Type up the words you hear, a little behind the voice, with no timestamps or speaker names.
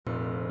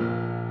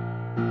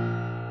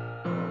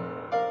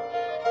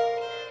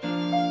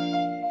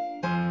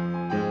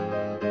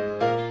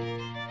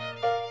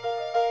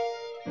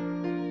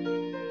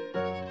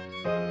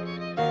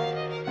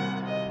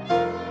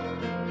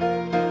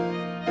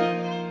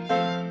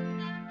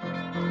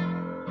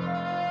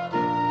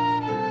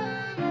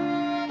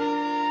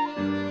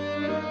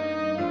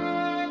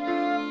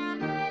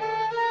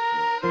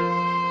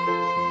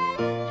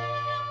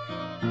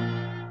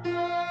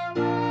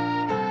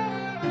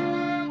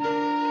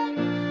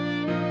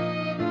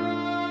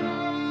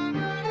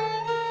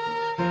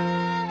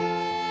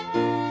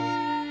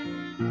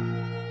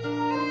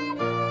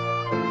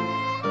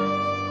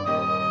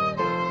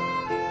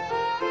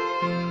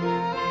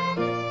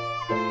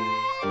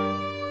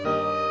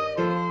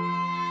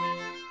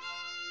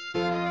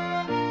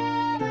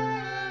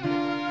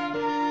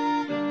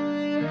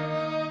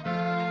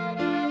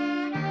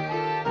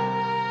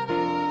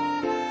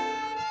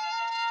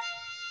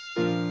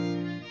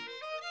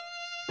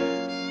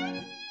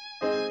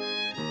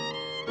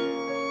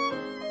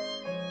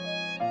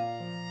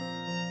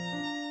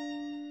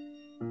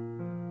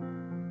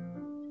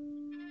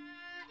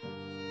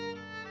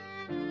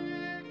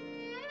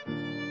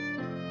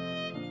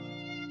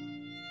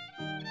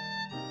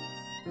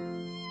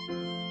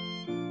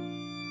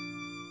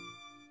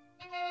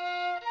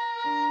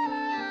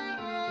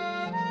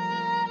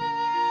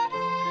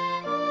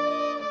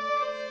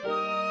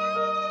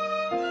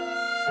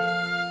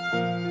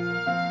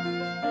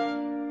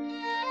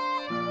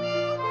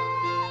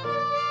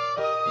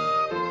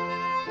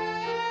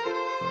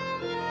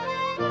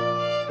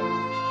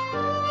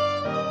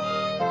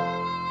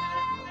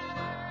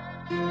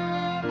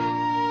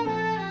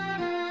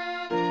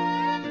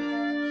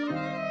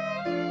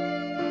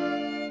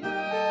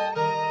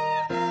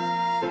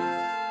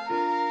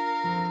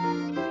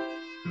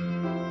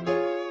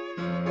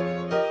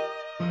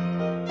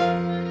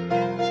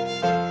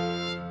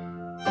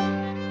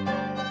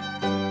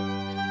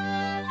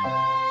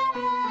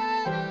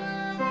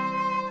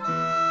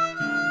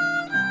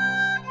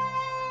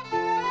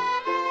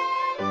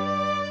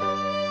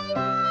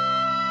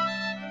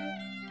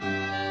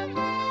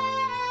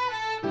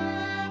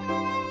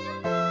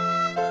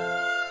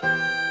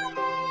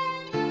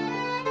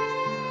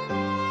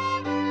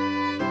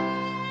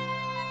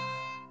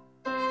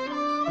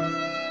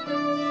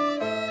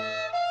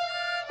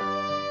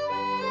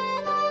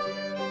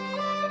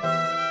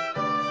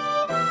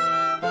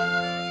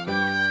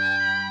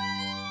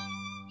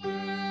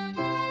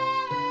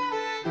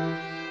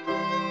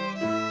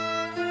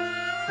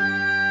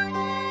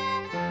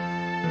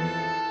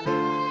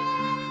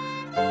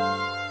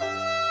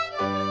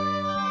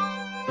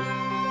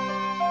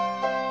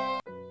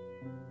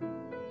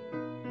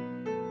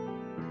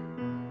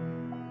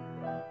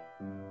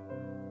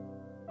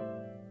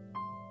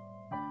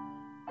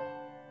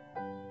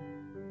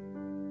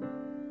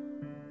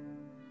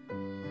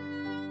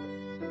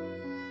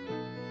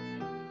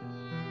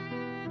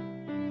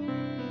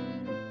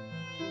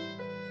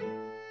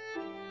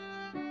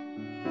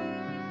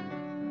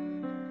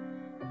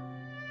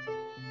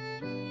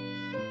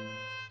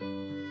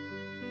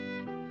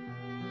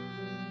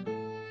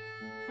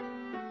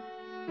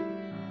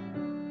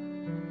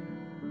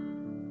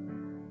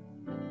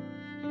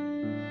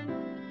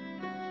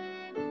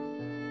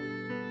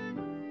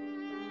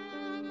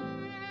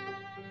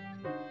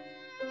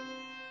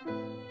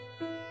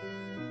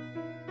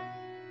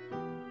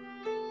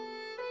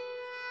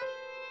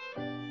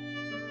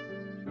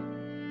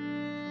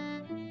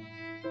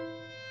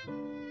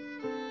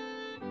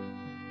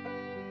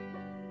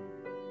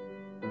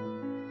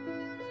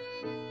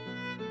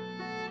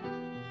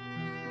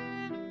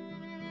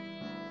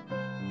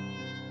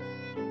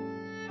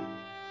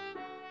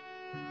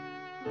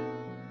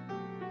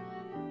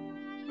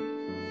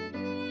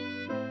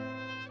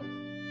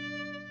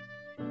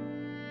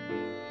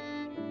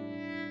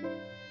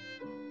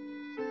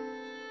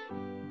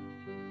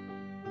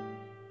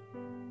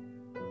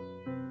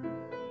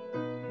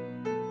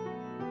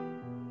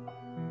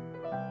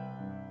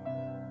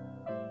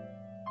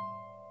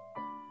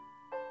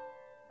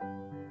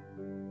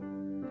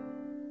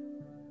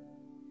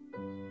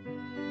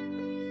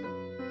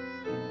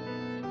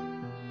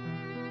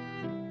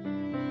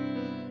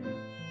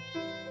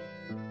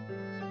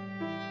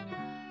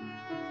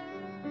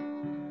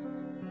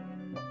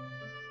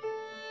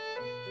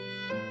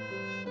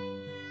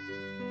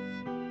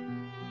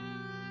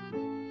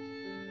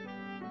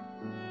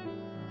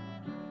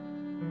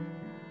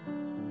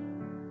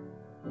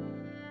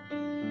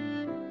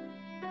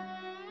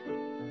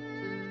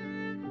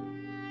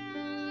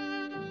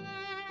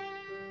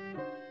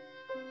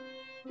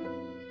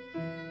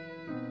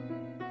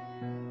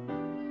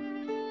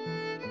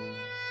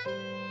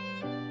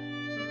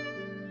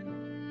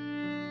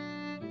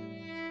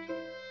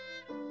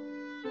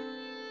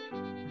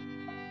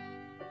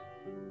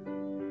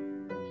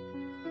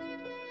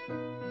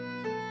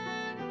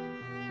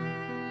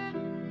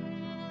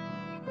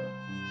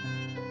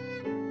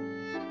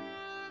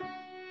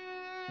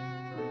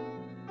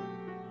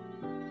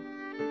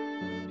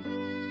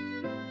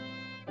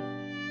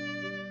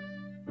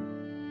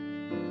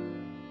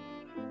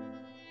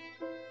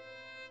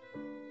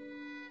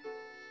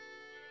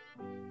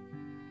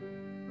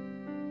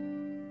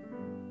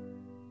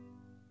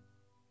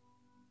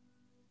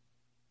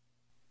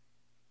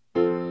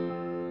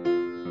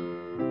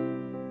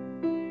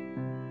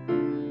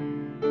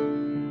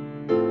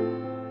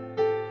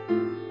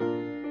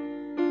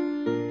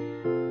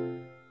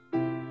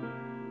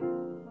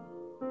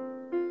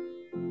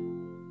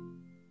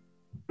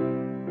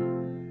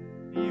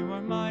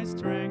my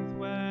strength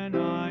when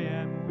I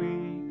am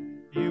weak.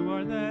 You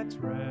are the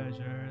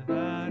treasure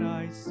that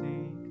I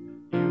seek.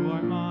 You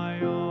are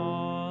my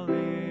all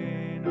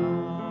in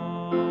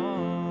all.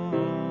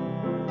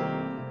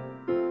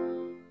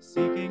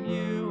 Seeking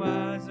you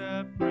as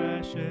a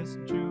precious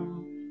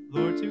jewel,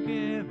 Lord, to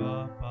give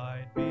up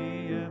I'd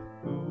be a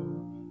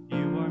fool.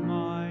 You are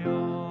my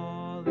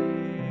all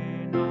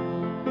in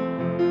all.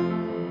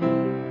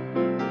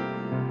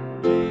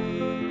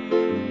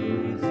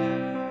 Jesus,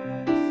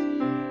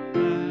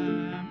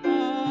 Lamb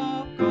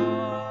of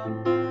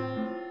God,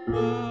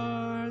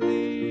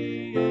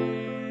 worthy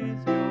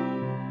is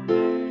your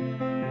name.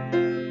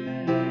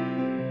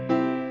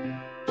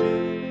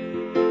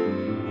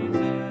 Jesus,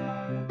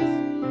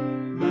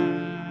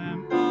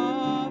 Lamb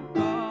of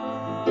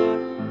God,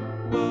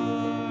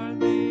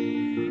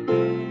 worthy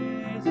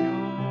is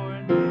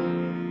your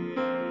name.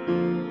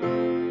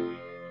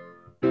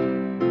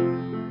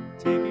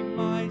 Taking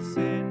my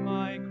sin,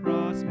 my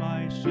cross,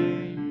 my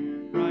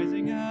shame,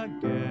 rising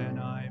again,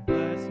 I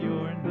bless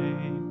your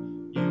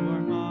name. You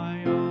are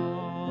my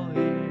all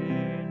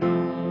in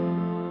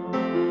all.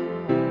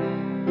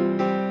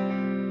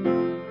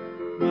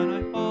 When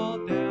I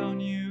fall down,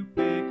 you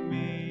pick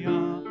me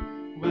up.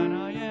 When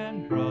I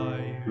am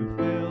dry, you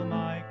fill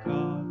my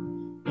cup.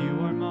 You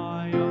are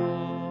my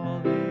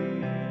all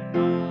in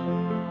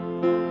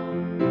all.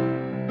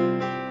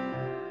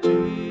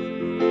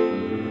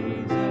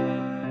 Jesus,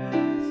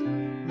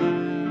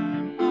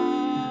 Lamb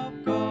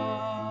of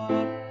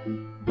God,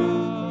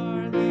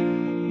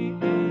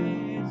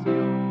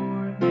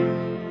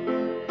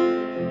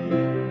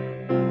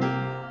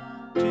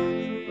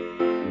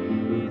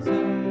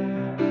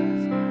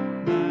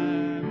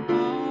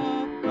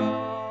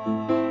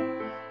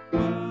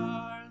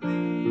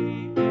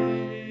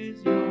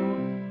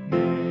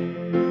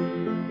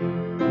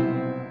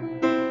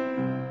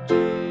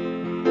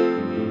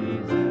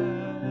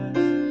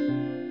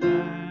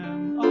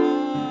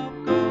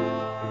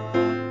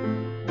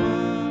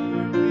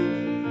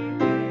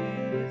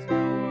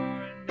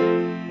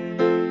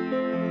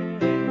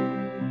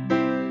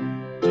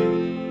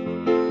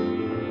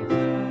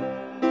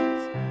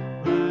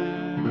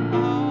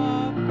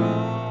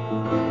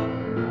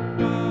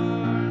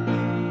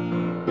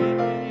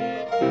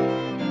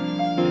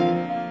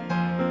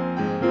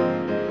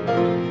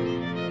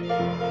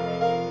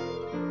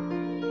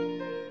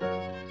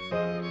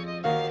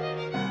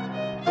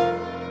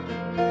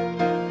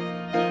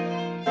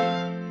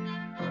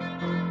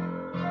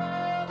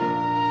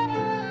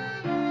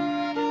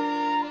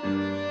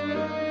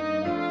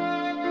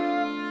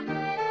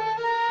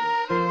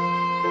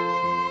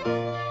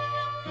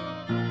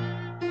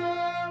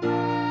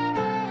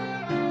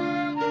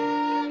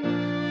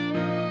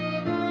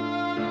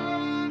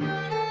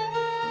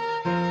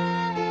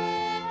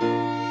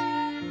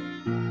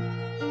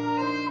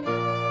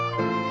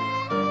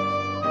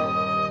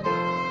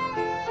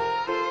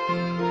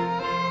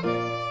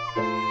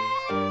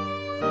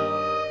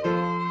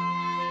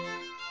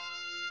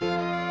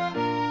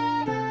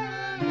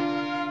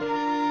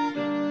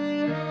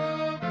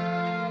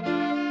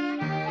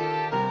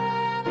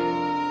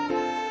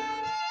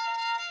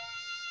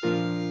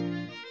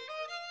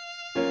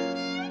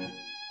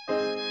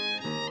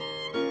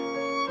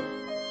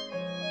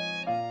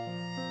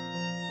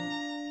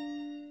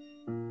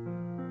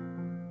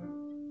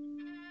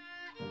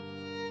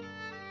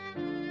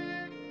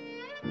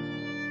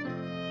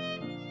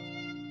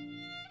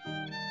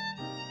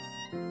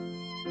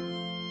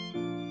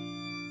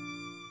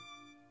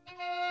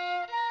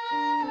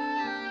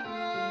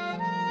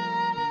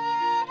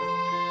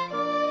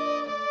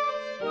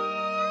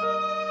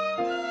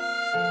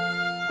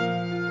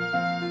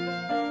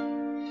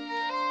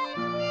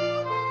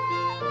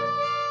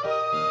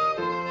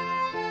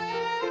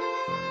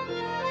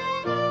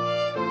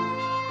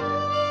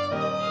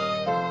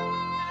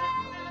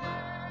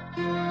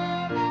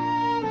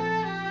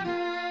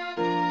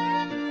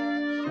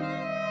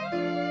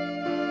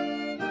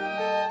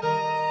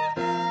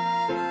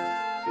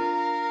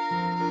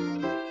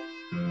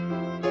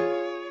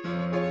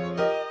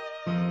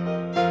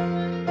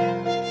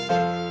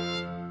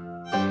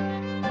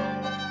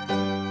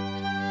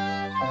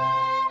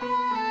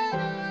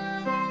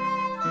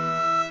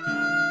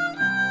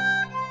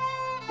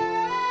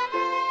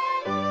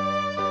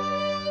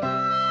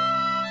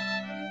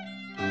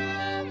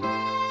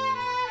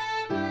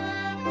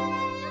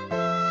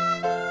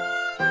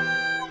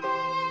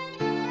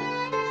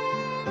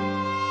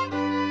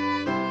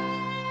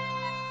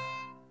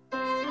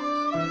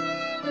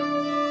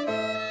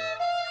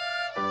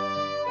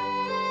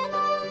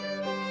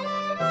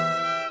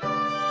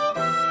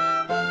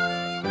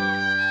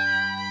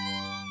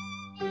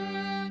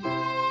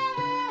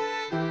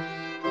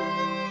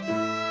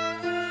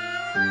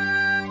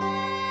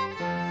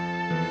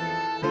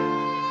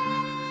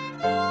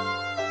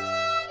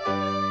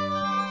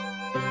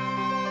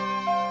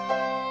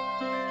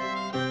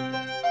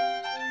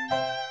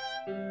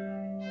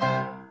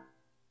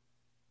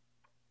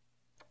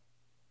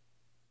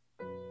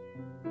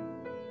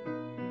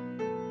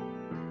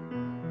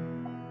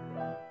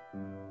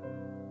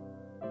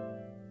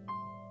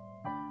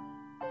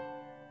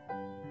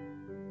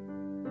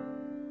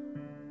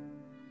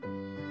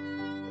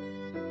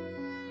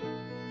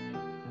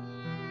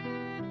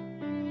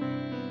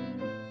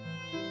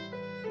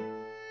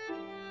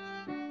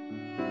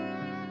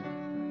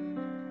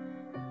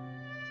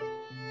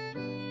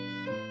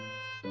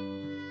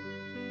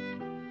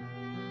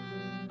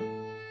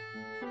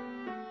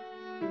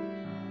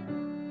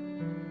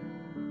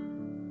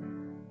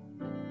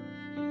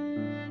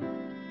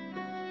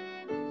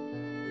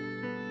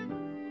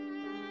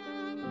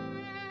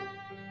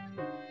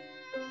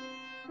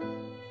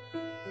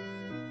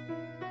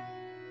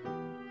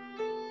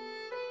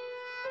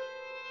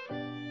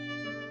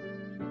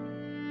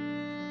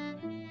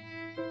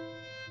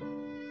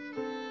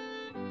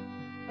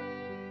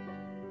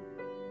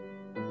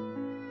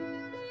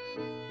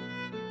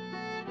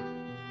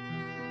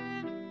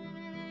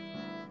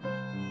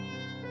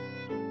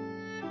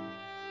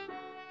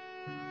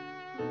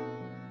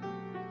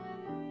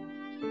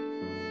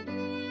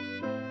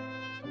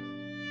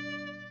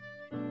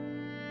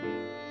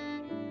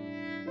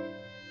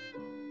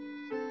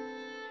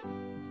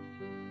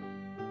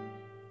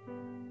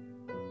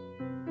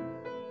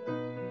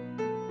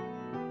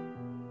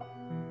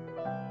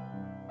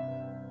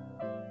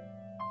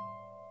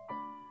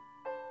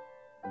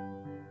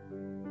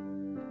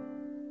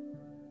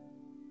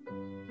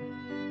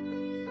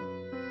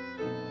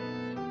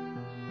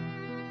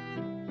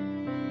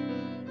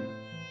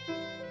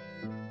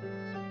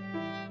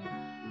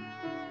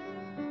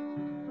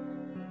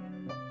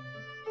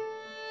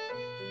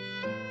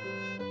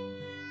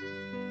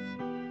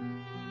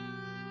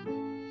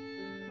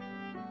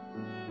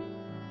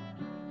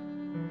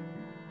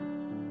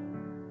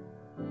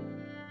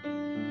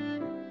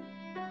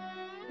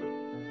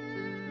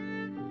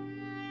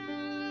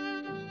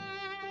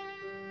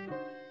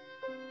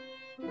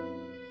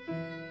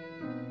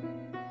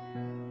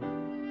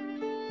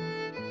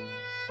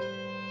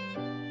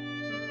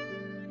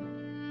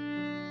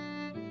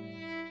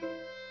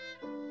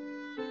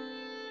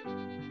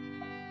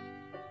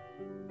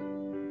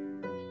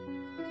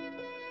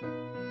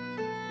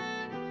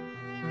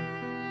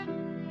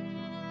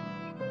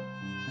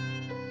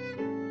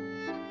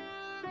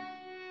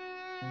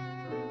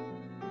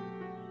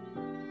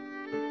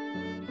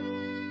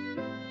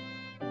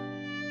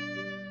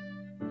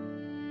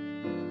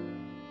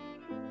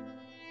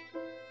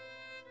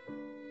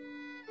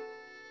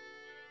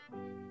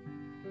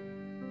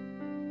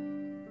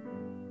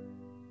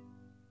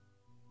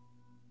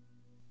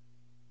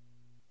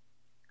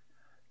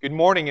 Good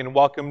morning and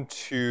welcome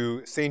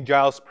to St.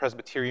 Giles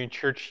Presbyterian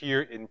Church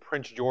here in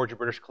Prince George,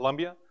 British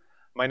Columbia.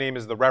 My name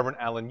is the Reverend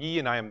Alan Yee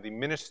and I am the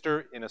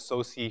Minister in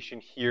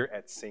Association here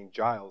at St.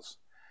 Giles.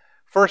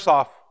 First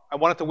off, I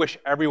wanted to wish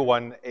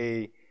everyone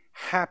a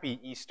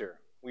happy Easter.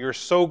 We are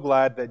so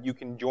glad that you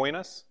can join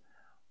us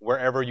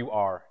wherever you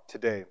are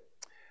today.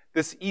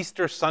 This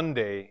Easter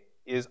Sunday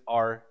is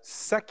our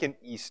second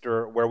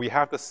Easter where we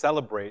have to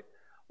celebrate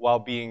while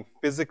being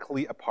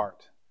physically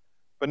apart.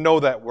 But know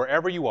that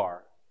wherever you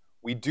are,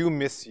 we do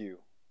miss you,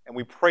 and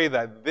we pray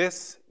that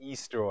this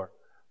Easter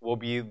will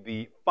be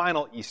the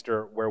final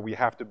Easter where we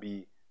have to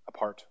be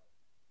apart.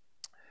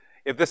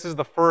 If this is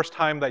the first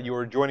time that you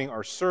are joining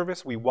our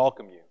service, we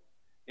welcome you.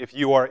 If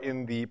you are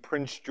in the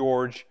Prince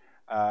George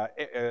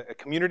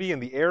community in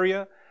the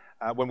area,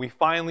 when we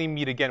finally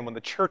meet again, when the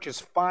church is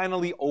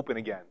finally open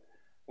again,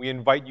 we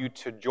invite you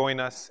to join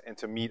us and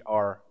to meet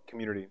our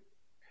community.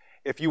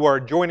 If you are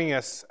joining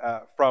us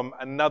from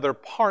another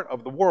part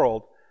of the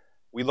world,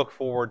 we look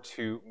forward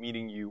to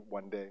meeting you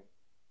one day.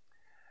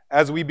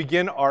 As we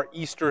begin our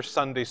Easter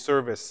Sunday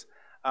service,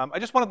 I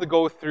just wanted to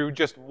go through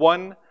just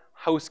one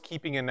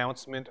housekeeping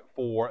announcement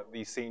for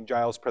the St.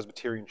 Giles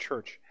Presbyterian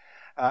Church.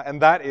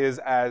 And that is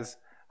as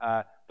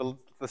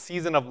the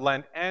season of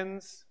Lent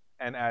ends,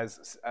 and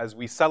as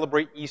we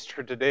celebrate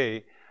Easter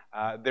today,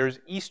 there's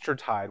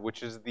Eastertide,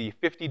 which is the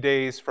 50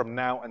 days from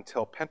now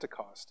until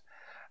Pentecost.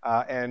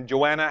 And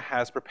Joanna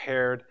has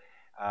prepared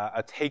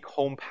a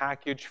take-home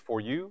package for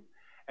you.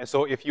 And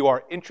so if you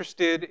are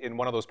interested in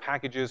one of those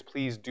packages,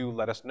 please do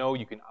let us know.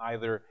 You can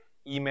either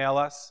email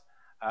us,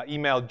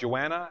 email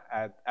Joanna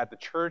at the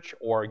church,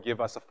 or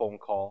give us a phone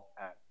call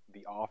at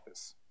the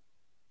office.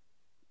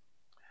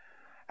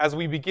 As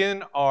we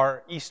begin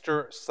our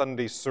Easter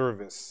Sunday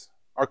service,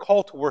 our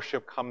call to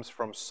worship comes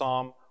from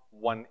Psalm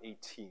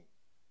 118.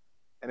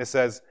 And it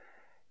says,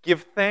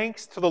 "Give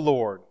thanks to the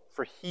Lord,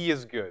 for he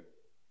is good.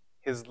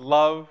 His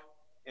love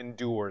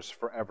endures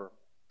forever.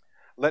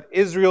 Let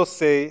Israel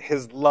say,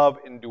 his love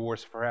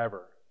endures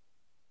forever.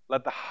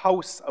 Let the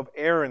house of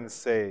Aaron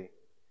say,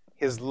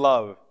 his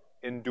love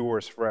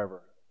endures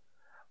forever.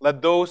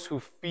 Let those who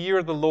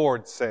fear the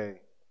Lord say,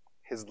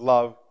 his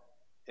love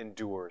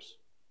endures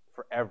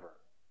forever."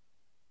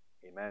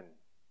 Amen.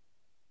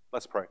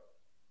 Let's pray.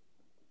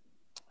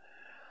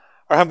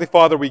 Our Heavenly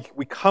Father, we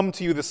come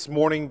to you this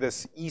morning,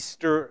 this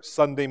Easter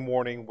Sunday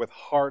morning, with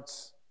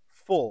hearts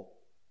full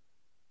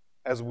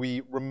as we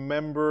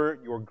remember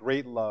your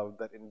great love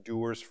that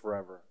endures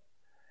forever.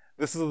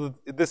 This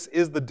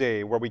is the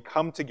day where we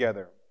come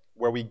together,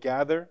 where we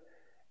gather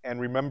and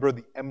remember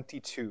the empty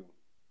tomb.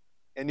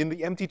 And in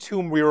the empty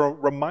tomb, we are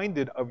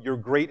reminded of your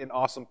great and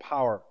awesome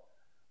power,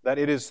 that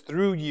it is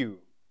through you,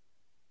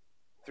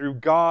 through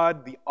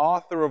God, the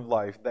author of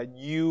life, that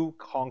you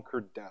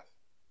conquered death.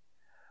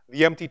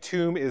 The empty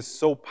tomb is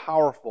so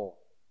powerful,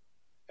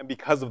 and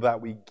because of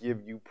that, we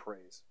give you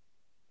praise.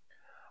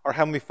 Our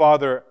Heavenly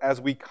Father,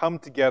 as we come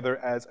together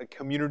as a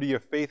community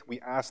of faith, we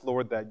ask,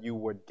 Lord, that you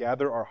would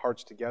gather our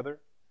hearts together,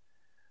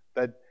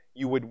 that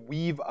you would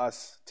weave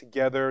us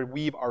together,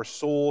 weave our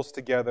souls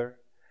together,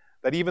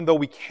 that even though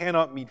we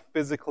cannot meet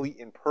physically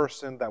in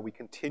person, that we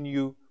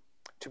continue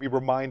to be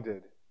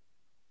reminded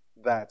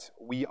that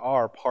we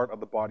are part of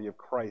the body of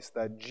Christ,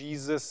 that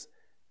Jesus,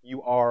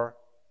 you are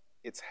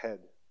its head.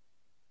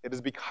 It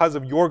is because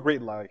of your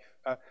great life,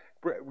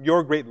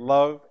 your great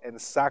love and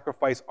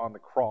sacrifice on the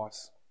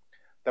cross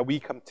that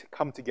we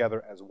come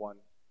together as one.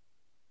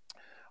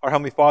 Our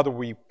Heavenly Father,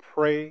 we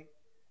pray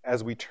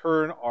as we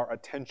turn our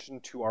attention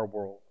to our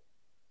world.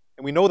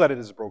 And we know that it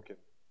is broken.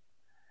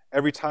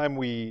 Every time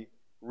we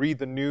read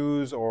the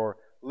news or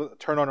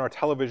turn on our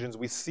televisions,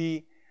 we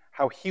see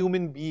how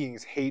human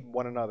beings hate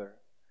one another.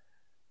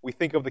 We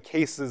think of the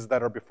cases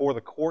that are before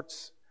the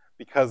courts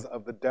because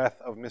of the death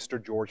of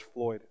Mr. George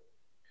Floyd.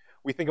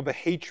 We think of the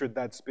hatred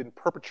that's been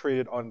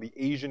perpetrated on the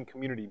Asian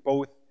community,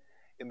 both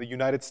in the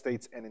United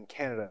States and in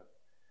Canada,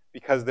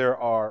 because there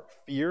are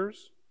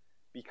fears,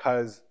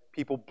 because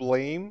people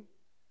blame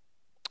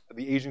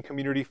the Asian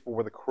community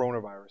for the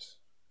coronavirus.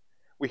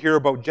 We hear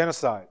about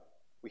genocide.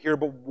 We hear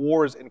about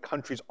wars in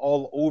countries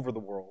all over the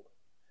world.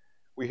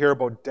 We hear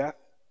about death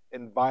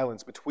and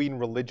violence between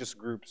religious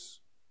groups.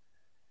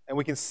 And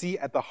we can see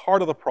at the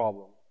heart of the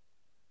problem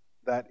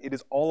that it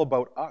is all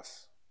about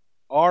us,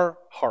 our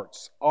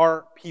hearts,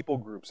 our people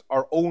groups,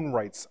 our own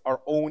rights,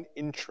 our own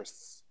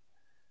interests.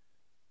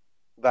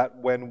 That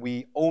when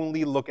we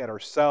only look at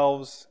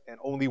ourselves and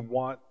only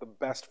want the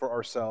best for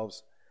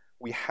ourselves,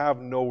 we have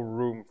no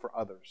room for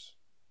others.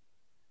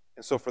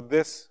 And so for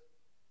this,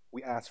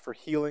 we ask for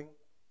healing.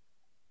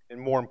 And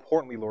more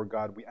importantly, Lord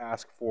God, we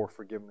ask for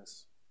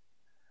forgiveness.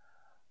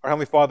 Our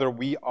Heavenly Father,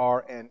 we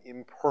are an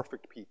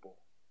imperfect people.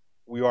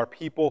 We are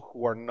people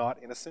who are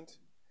not innocent.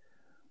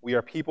 We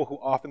are people who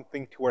often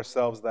think to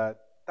ourselves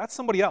that that's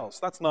somebody else,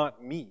 that's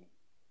not me.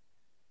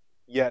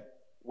 Yet,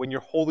 when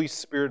your Holy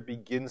Spirit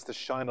begins to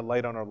shine a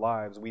light on our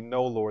lives, we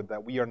know, Lord,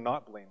 that we are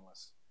not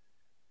blameless.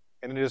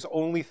 And it is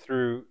only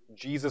through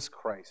Jesus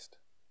Christ,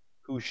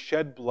 whose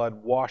shed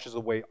blood washes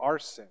away our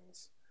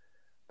sins,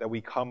 that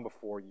we come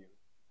before you.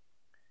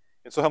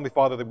 And so, Heavenly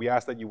Father, that we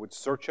ask that you would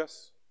search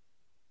us,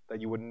 that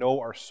you would know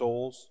our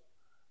souls,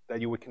 that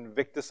you would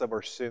convict us of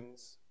our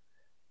sins,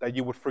 that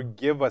you would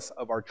forgive us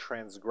of our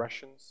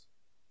transgressions.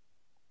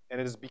 And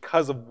it is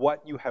because of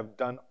what you have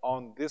done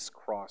on this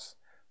cross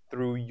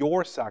through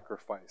your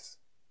sacrifice.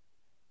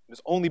 It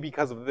is only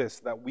because of this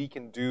that we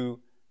can do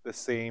the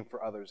same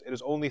for others. It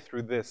is only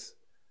through this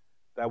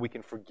that we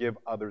can forgive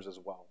others as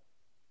well.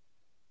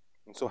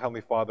 And so,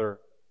 Heavenly Father,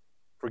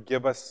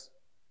 forgive us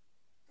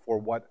for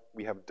what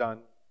we have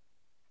done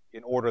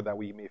in order that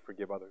we may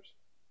forgive others.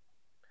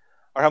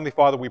 Our Heavenly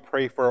Father, we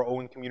pray for our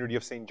own community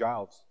of St.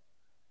 Giles.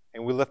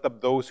 And we lift up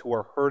those who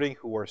are hurting,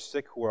 who are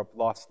sick, who have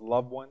lost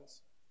loved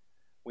ones.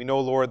 We know,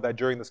 Lord, that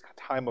during this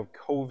time of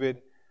COVID,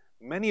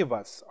 many of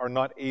us are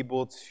not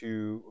able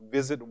to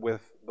visit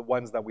with the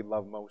ones that we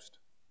love most.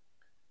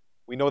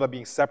 We know that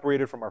being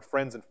separated from our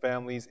friends and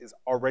families is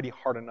already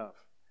hard enough.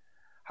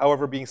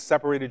 However, being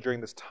separated during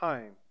this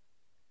time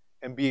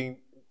and being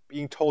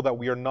told that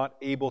we are not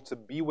able to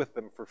be with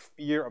them for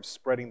fear of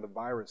spreading the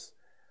virus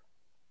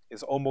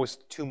is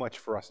almost too much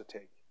for us to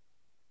take.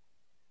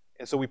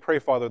 And so we pray,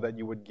 Father, that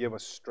you would give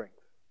us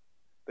strength,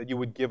 that you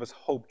would give us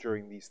hope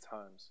during these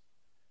times.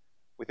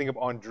 We think of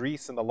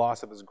Andres and the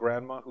loss of his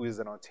grandma, who is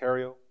in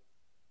Ontario.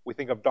 We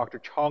think of Dr.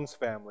 Chong's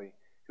family,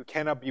 who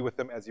cannot be with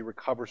him as he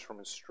recovers from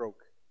his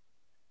stroke.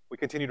 We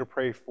continue to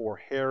pray for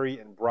Harry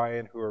and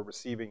Brian, who are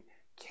receiving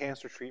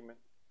cancer treatment.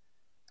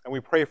 And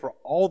we pray for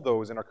all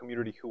those in our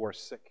community who are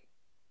sick.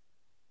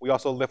 We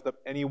also lift up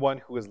anyone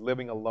who is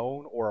living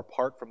alone or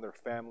apart from their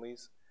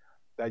families,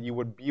 that you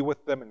would be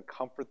with them and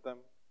comfort them.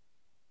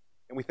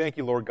 And we thank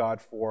you, Lord God,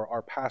 for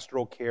our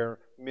pastoral care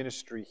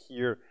ministry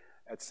here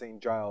at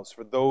St. Giles,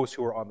 for those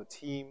who are on the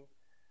team,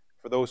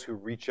 for those who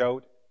reach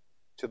out,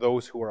 to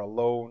those who are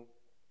alone.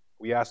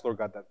 We ask, Lord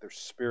God, that their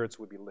spirits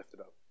would be lifted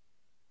up.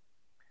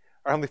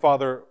 Our Heavenly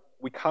Father,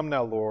 we come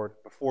now, Lord,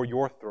 before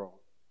your throne.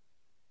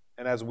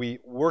 And as we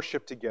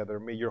worship together,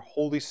 may your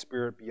Holy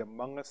Spirit be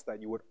among us,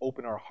 that you would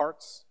open our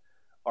hearts,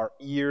 our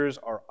ears,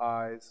 our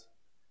eyes,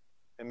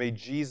 and may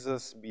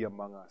Jesus be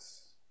among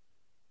us.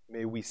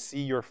 May we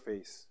see your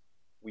face,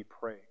 we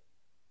pray.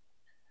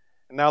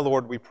 And now,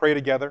 Lord, we pray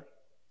together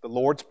the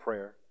Lord's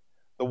Prayer,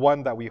 the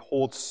one that we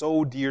hold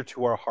so dear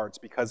to our hearts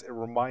because it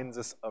reminds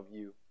us of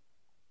you.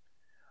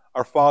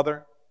 Our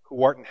Father,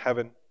 who art in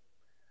heaven,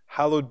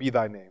 hallowed be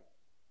thy name.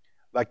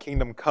 Thy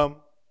kingdom come,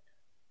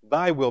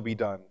 thy will be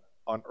done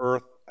on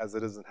earth as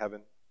it is in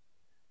heaven.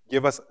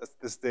 Give us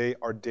this day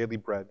our daily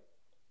bread,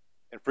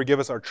 and forgive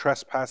us our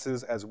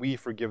trespasses as we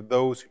forgive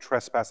those who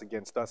trespass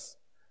against us.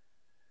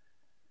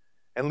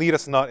 And lead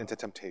us not into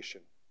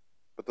temptation,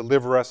 but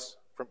deliver us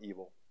from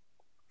evil.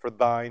 For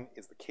thine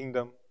is the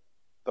kingdom,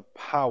 the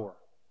power,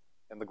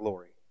 and the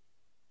glory,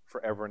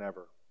 forever and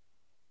ever.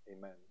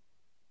 Amen.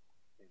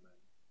 Amen.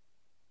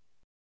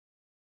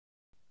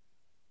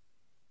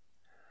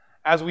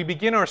 As we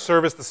begin our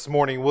service this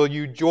morning, will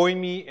you join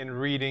me in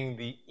reading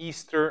the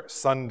Easter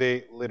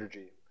Sunday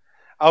liturgy?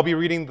 I'll be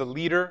reading the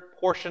leader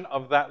portion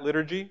of that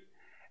liturgy,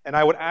 and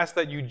I would ask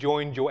that you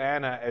join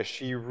Joanna as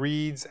she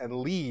reads and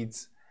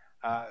leads,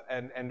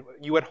 and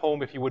you at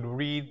home, if you would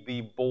read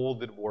the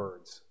bolded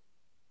words.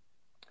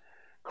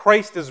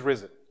 Christ is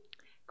risen.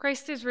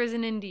 Christ is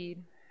risen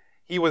indeed.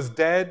 He was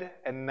dead,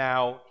 and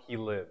now he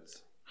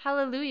lives.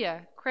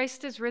 Hallelujah.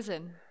 Christ is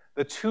risen.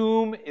 The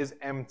tomb is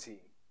empty.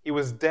 He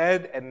was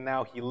dead, and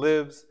now he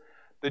lives.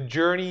 The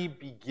journey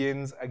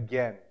begins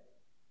again.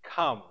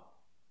 Come,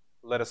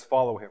 let us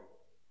follow him.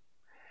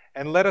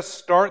 And let us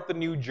start the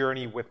new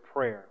journey with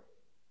prayer.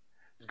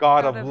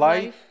 God of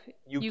life,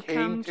 you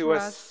came to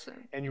us,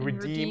 and you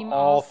redeem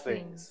all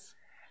things.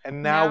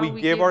 And now we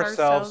give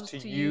ourselves to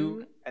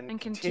you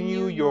and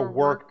continue your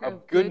work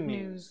of good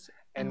news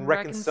and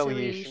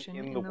reconciliation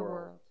in the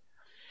world.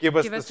 Give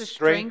us the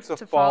strength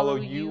to follow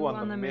you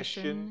on the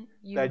mission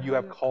that you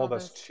have called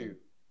us to.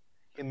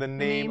 In the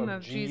name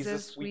of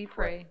Jesus we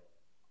pray.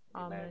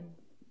 Amen.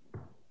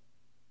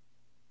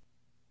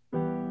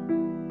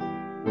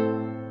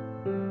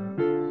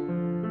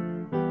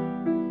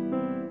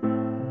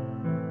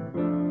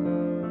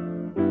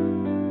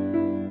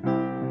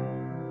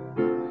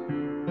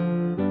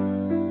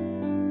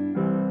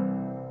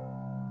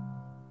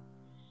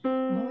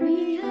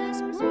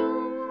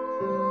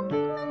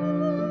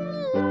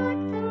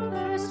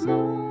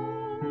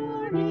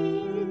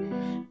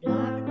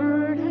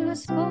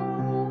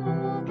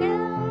 Spoken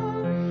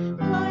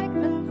like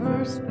the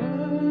first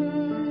bird.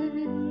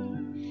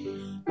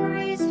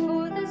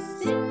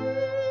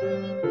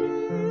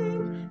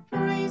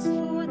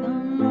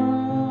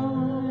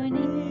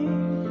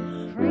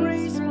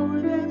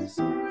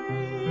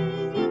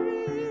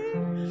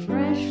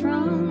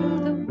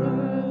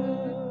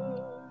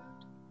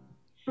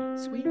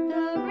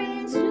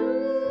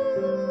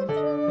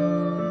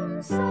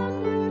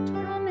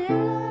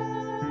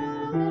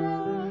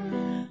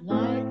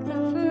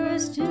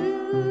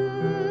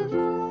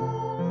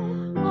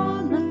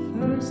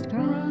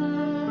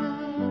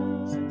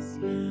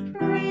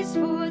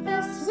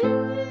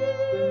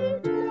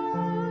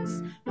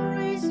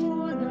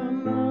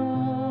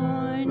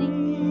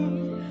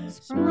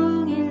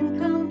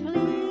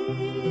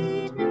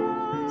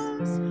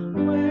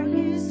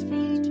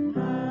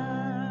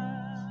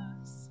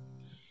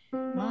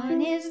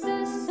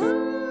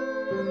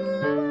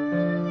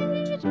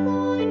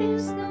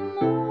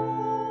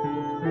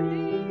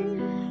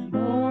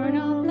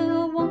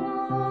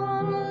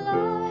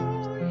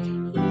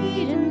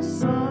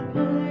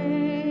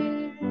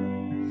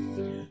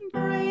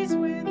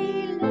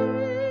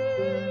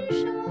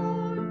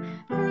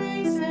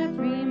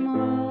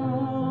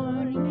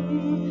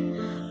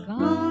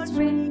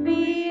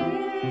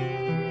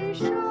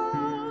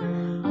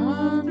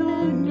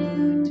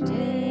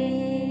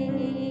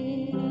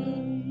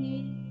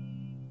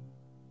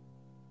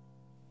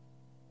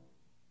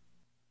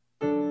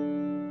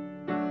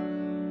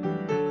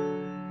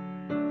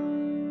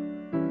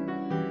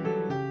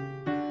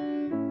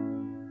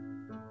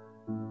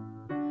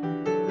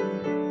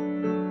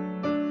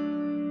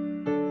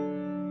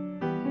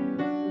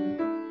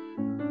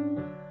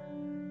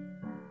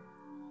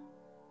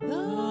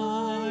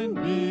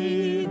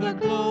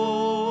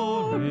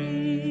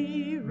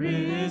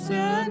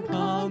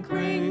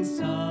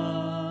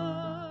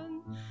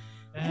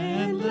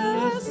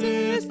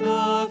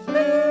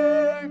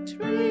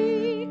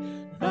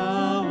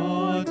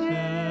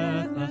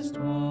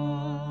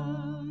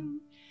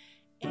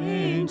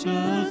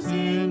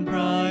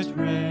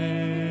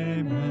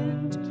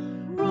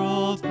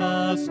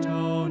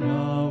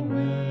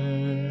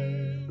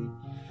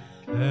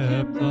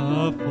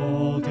 the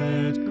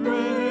folded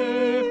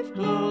grave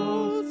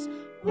clothes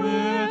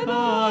where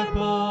thy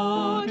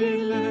body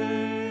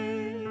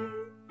lay.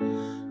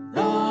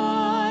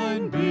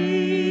 Thine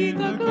be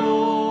the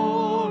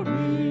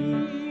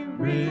glory,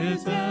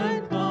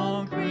 risen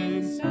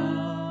conquering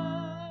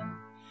Son.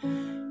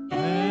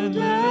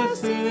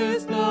 Endless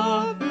is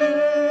the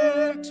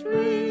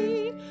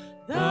victory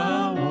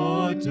thou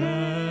o'er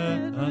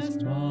death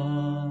hast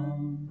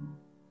won.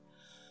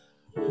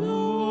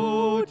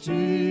 Lo,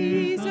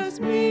 Jesus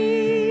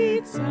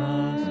meets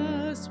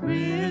us,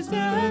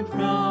 risen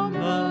from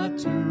the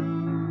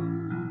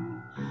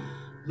tomb.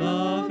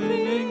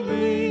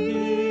 Lovingly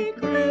he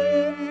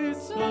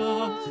greets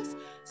us,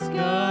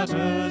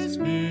 scatters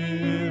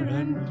fear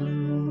and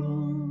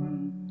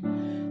gloom.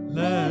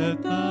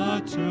 Let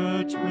the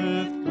church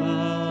with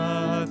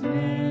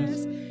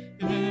gladness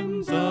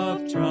hymns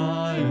of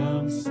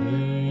triumph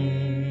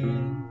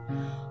sing.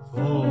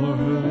 For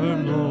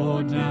her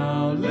Lord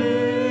now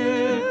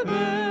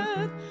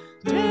liveth,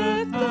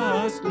 death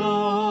has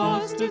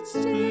lost its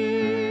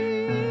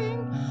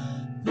sting.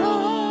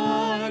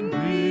 Thine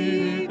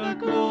be the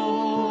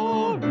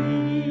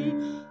glory,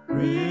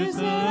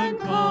 risen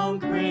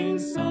conquering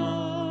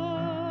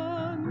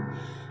Son.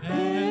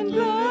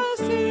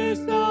 Endless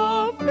is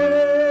the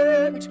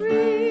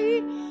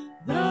victory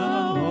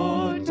thou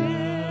o'er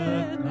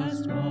death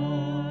hast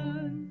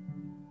won.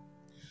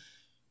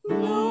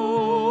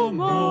 No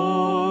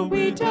more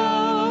we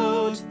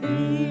doubt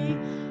thee,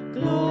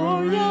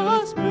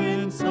 glorious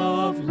Prince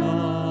of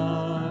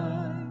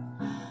life.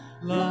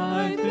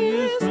 Life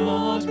is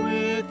not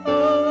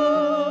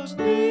without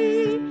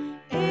thee,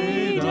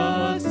 aid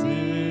us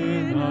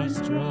in our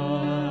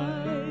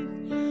strife.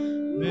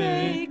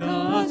 Make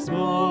us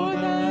more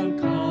than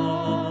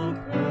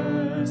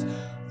conquerors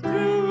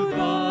through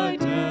thy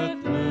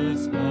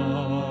deathless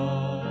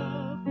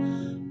love.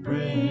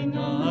 Bring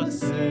us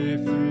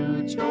safe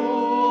through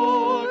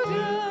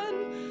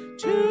Jordan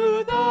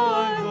to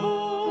thy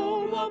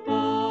home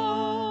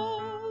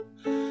above.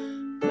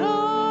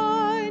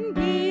 Thine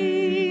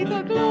be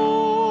the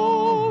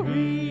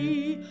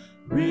glory,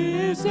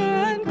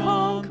 risen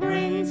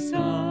conquering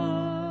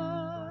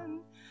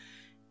Son.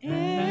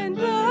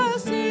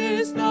 Endless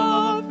is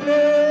the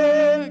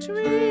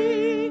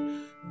victory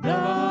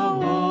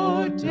thou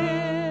o'er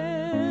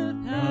death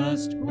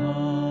hast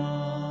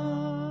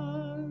won.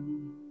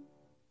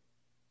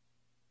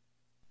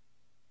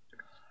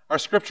 Our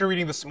scripture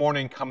reading this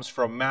morning comes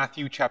from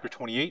Matthew chapter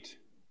 28,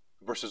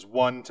 verses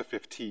 1 to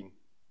 15.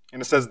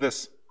 And it says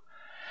this: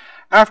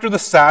 After the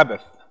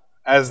Sabbath,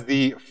 as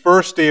the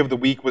first day of the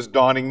week was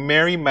dawning,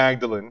 Mary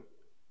Magdalene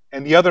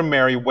and the other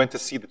Mary went to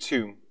see the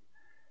tomb.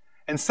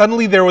 And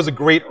suddenly there was a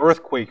great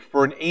earthquake,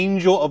 for an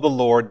angel of the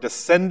Lord,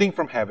 descending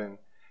from heaven,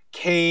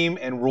 came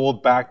and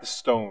rolled back the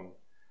stone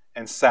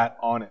and sat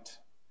on it.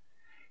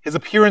 His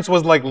appearance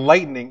was like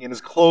lightning, and his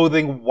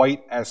clothing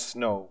white as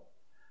snow.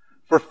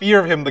 For fear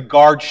of him, the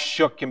guards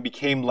shook and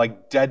became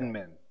like dead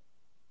men.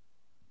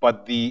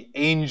 But the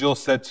angel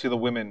said to the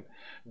women,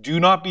 Do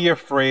not be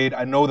afraid.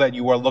 I know that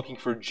you are looking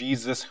for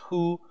Jesus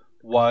who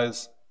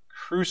was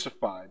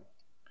crucified.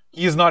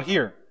 He is not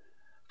here,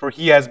 for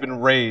he has been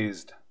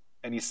raised.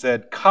 And he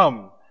said,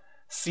 Come,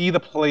 see the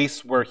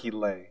place where he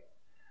lay.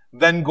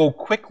 Then go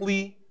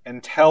quickly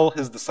and tell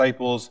his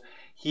disciples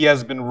he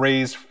has been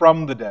raised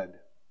from the dead.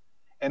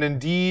 And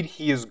indeed,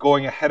 he is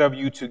going ahead of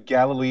you to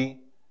Galilee,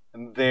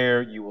 and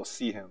there you will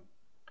see him.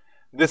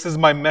 This is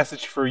my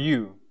message for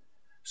you.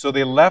 So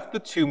they left the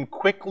tomb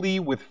quickly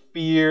with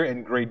fear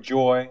and great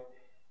joy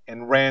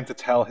and ran to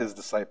tell his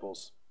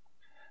disciples.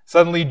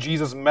 Suddenly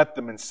Jesus met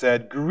them and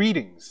said,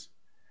 Greetings.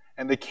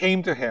 And they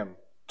came to him,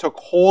 took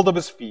hold of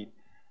his feet,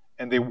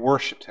 and they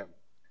worshipped him.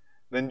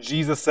 Then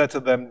Jesus said to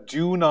them,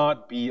 Do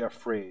not be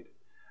afraid.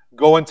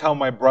 Go and tell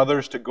my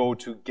brothers to go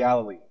to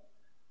Galilee,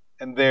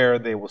 and there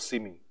they will see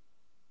me.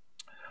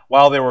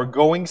 While they were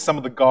going, some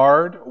of the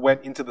guard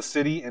went into the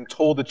city and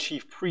told the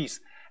chief priests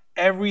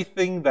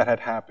everything that had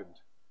happened.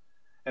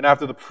 And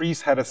after the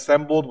priests had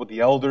assembled with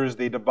the elders,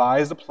 they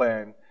devised a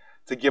plan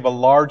to give a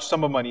large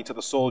sum of money to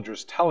the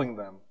soldiers, telling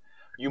them,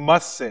 You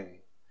must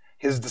say,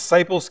 His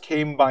disciples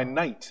came by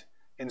night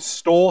and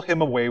stole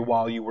him away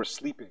while you were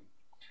sleeping.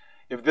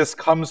 If this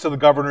comes to the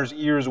governor's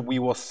ears, we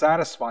will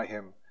satisfy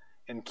him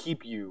and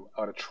keep you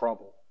out of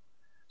trouble.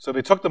 So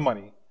they took the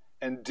money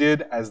and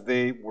did as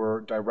they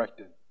were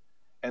directed.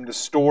 And the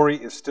story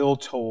is still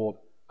told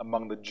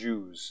among the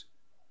Jews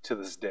to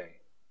this day.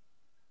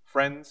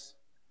 Friends,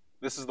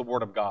 this is the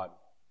word of God.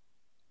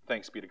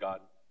 Thanks be to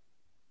God.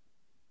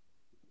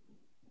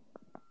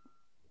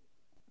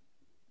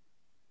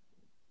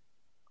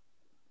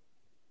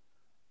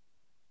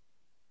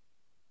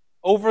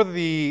 Over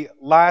the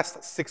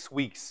last 6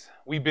 weeks,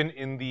 we've been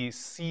in the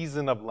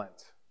season of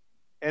Lent.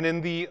 And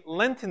in the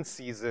Lenten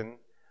season,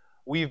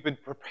 we've been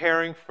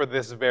preparing for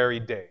this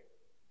very day,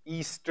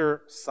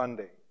 Easter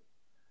Sunday.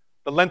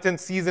 The Lenten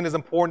season is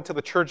important to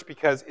the church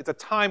because it's a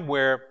time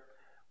where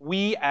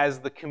we, as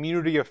the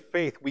community of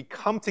faith, we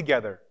come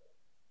together,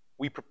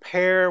 we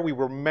prepare, we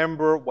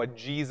remember what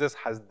Jesus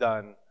has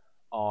done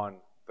on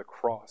the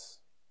cross.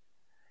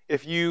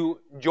 If you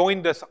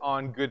joined us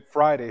on Good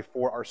Friday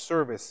for our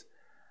service,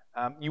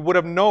 you would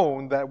have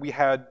known that we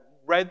had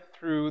read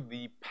through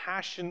the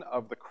Passion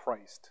of the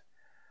Christ.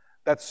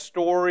 That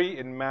story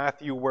in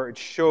Matthew where it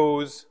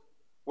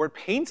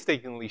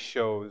painstakingly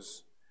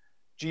shows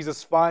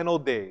Jesus' final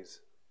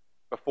days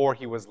before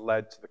he was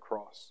led to the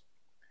cross.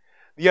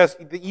 Yes,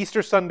 the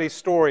Easter Sunday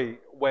story,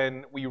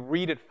 when we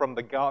read it from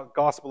the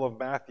Gospel of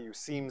Matthew,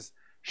 seems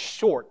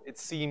short. It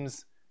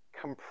seems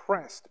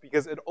compressed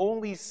because it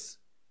only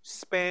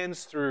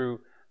spans through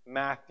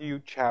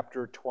Matthew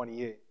chapter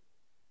 28.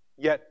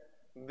 Yet,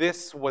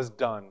 this was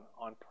done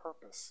on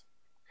purpose.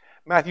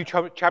 Matthew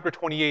chapter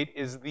 28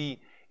 is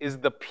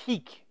the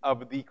peak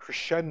of the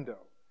crescendo.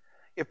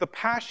 If the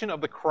Passion of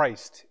the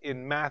Christ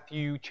in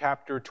Matthew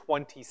chapter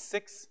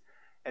 26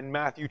 and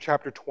Matthew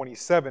chapter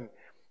 27,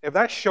 if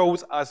that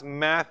shows us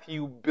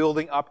Matthew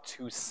building up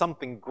to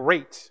something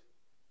great,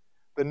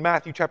 then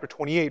Matthew chapter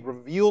 28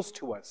 reveals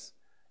to us,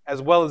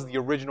 as well as the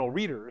original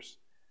readers,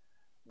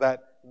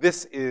 that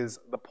this is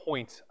the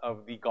point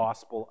of the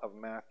Gospel of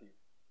Matthew.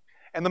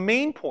 And the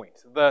main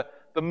point, the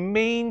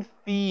main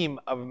theme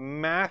of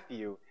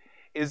Matthew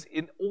is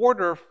in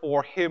order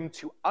for him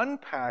to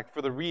unpack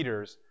for the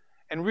readers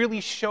and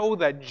really show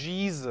that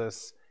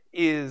Jesus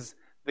is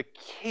the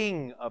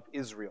King of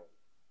Israel.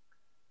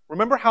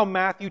 Remember how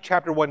Matthew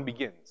chapter 1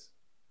 begins.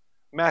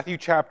 Matthew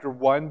chapter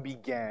 1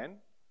 began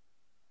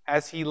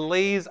as he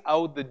lays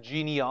out the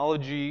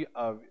genealogy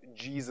of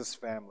Jesus'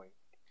 family.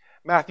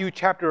 Matthew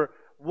chapter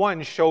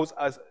 1 shows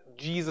us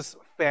Jesus'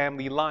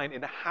 family line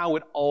and how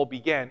it all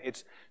began.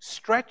 It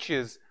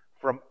stretches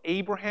from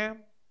Abraham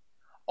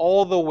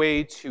all the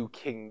way to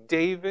King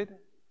David,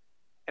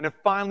 and it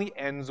finally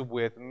ends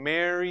with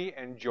Mary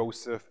and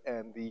Joseph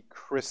and the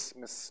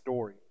Christmas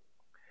story.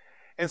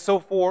 And so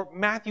for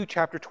Matthew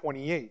chapter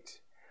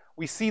 28,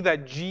 we see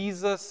that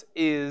Jesus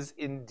is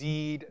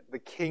indeed the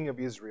King of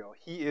Israel.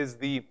 He is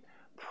the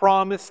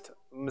promised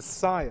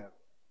Messiah.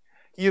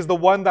 He is the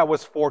one that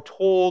was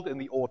foretold in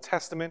the Old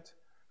Testament.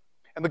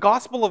 And the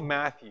Gospel of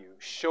Matthew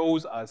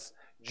shows us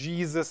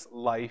Jesus'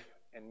 life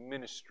and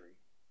ministry.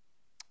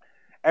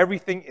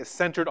 Everything is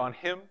centered on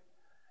him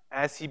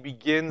as he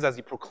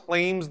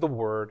proclaims the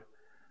word,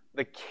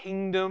 the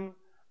kingdom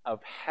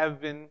of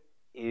heaven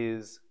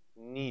is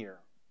near.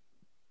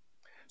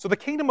 So the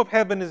kingdom of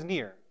heaven is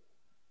near.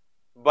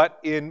 But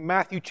in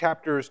Matthew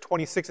chapters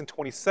 26 and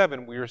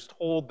 27, we are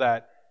told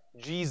that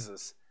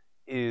Jesus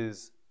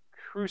is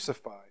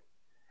crucified.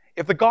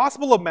 If the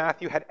Gospel of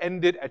Matthew had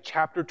ended at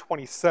chapter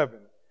 27,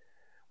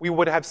 we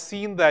would have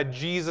seen that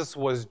Jesus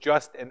was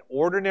just an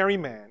ordinary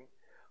man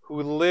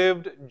who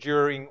lived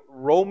during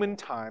Roman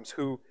times,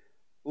 who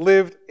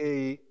lived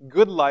a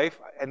good life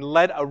and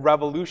led a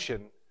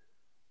revolution,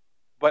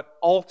 but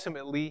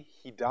ultimately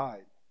he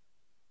died.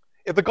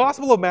 If the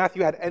Gospel of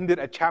Matthew had ended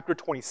at chapter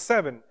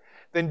 27,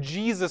 then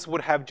Jesus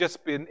would have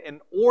just been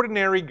an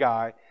ordinary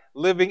guy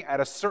living at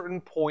a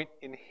certain point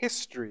in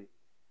history.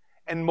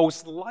 And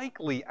most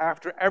likely,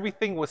 after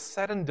everything was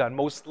said and done,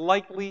 most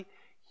likely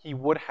he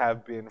would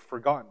have been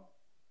forgotten.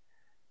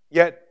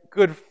 Yet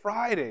Good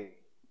Friday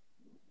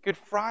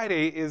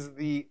is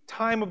the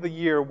time of the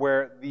year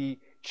where the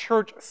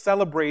church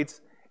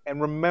celebrates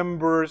and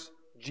remembers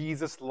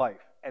Jesus'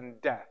 life and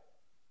death.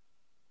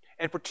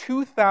 And for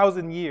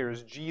 2,000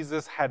 years,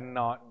 Jesus had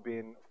not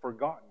been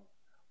forgotten.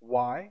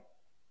 Why?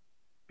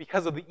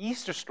 Because of the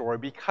Easter story,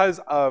 because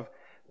of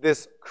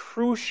this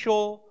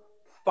crucial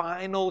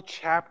final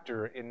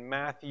chapter in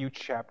Matthew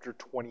chapter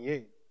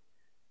 28.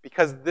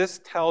 Because this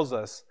tells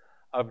us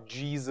of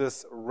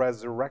Jesus'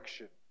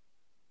 resurrection.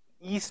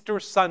 Easter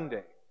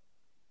Sunday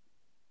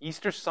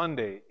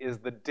is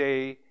the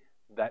day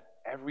that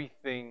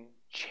everything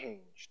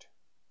changed.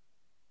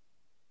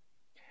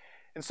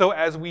 And so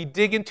as we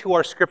dig into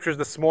our scriptures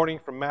this morning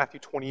from Matthew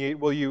 28,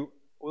 will you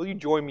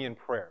join me in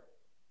prayer?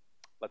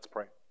 Let's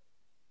pray.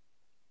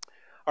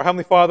 Our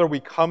Heavenly Father, we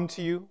come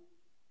to you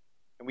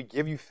and we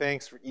give you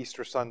thanks for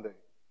Easter Sunday.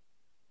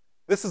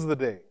 This is the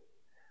day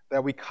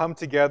that we come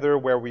together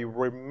where we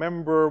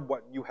remember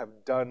what you have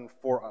done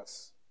for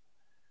us.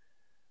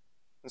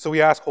 And so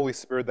we ask, Holy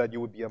Spirit, that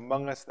you would be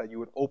among us, that you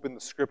would open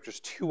the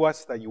scriptures to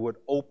us, that you would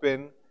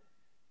open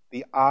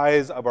the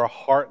eyes of our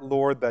heart,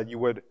 Lord, that you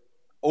would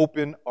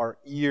open our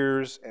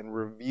ears and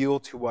reveal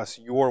to us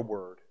your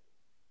word.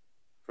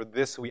 For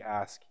this we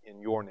ask in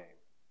your name.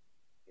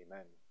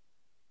 Amen.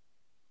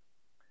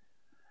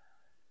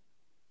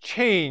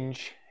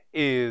 Change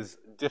is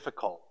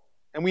difficult.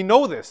 And we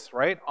know this,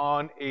 right,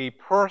 on a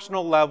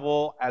personal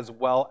level as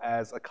well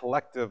as a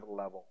collective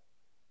level.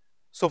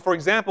 So, for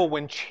example,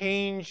 when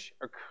change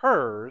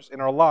occurs in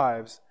our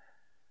lives,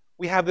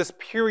 we have this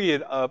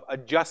period of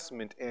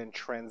adjustment and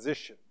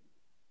transition.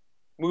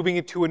 Moving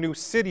into a new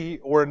city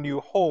or a new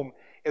home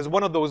is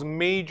one of those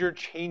major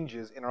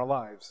changes in our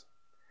lives.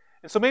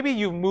 And so maybe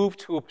you've moved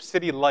to a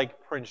city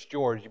like Prince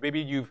George. Maybe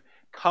you've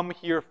come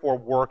here for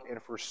work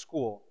and for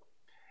school.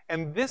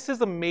 And this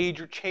is a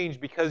major change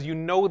because you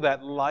know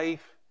that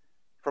life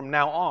from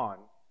now on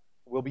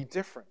will be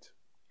different.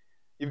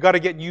 You've got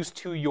to get used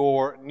to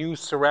your new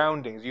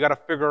surroundings. You got to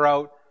figure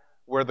out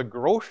where the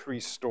grocery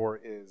store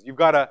is. You've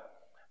got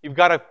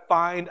to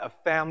find a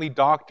family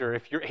doctor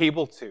if you're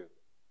able to.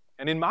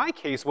 And in my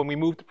case, when we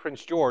moved to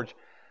Prince George,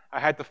 I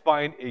had to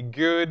find a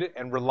good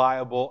and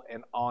reliable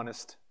and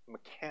honest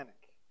mechanic.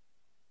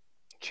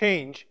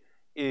 Change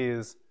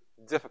is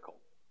difficult.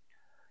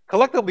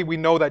 Collectively, we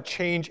know that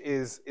change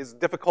is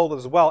difficult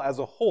as well as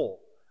a whole.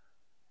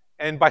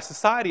 And by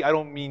society, I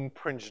don't mean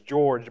Prince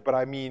George, but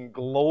I mean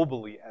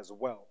globally as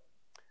well.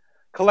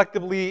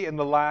 Collectively, in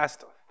the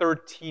last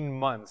 13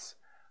 months,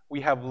 we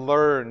have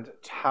learned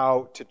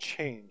how to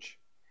change.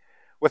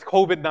 With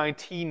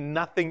COVID-19,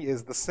 nothing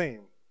is the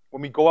same.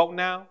 When we go out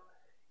now,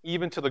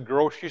 even to the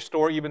grocery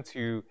store, even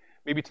to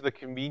maybe to the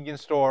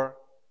convenience store,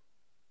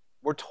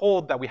 we're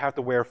told that we have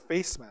to wear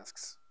face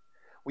masks.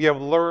 We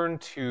have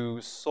learned to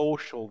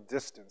social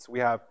distance. We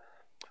have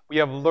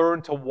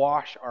learned to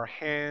wash our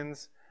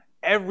hands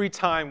every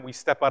time we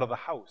step out of the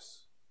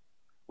house.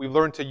 We've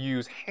learned to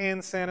use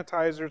hand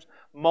sanitizers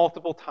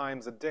multiple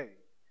times a day.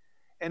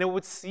 And it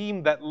would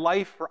seem that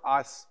life for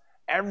us,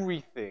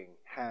 everything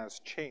has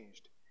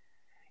changed.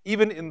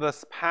 Even in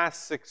this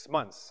past 6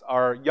 months,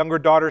 our younger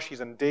daughter,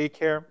 she's in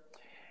daycare,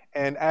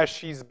 and as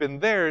she's been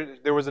there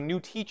was a new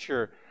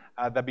teacher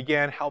that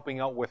began helping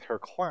out with her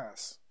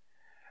class.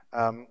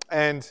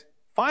 And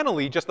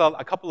finally, just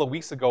a couple of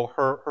weeks ago,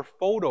 her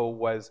photo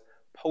was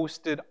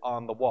posted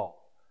on the wall.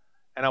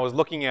 And I was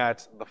looking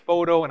at the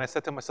photo, and I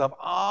said to myself,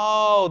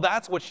 oh,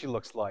 that's what she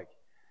looks like.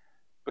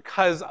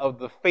 Because of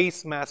the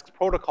face mask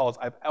protocols,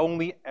 I've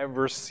only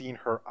ever seen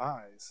her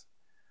eyes.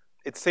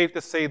 It's safe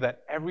to say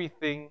that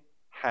everything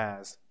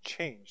has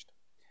changed.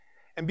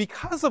 And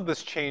because of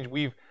this change,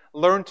 we've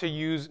learned to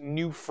use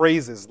new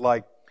phrases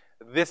like,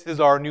 this is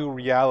our new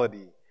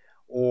reality,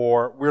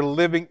 or we're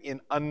living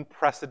in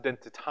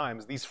unprecedented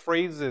times. These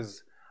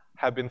phrases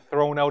have been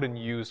thrown out and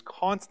used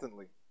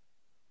constantly.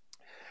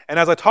 And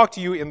as I talk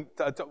to you,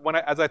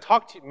 as I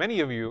talk to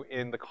many of you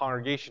in the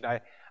congregation,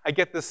 I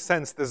get this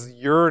sense, this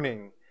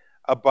yearning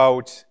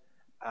about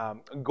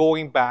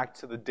going back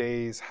to the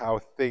days how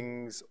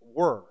things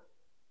were.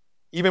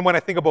 Even when I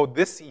think about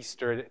this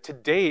Easter,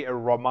 today it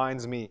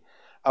reminds me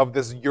of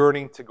this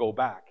yearning to go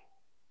back.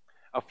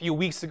 A few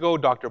weeks ago,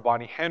 Dr.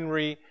 Bonnie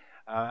Henry,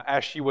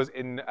 as she was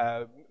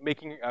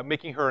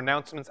making her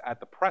announcements at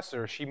the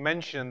presser, she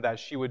mentioned that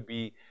she would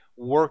be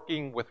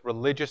working with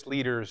religious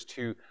leaders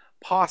to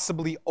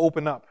possibly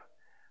open up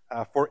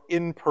for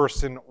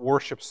in-person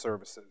worship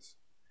services.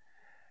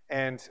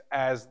 And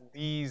as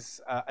these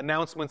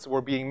announcements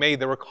were being made,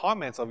 there were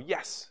comments of,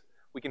 yes,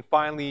 we can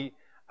finally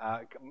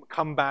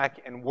come back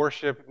and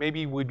worship.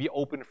 Maybe we'd be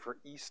open for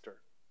Easter.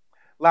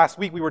 Last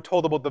week, we were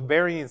told about the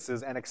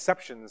variances and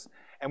exceptions,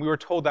 and we were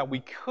told that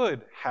we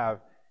could have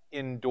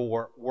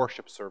indoor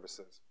worship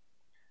services.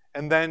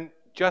 And then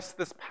just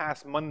this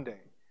past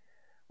Monday,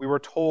 we were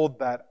told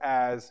that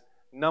as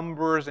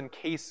numbers and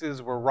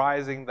cases were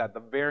rising, that the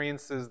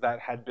variances that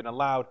had been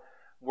allowed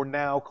were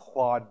now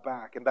clawed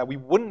back, and that we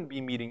wouldn't be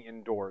meeting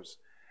indoors,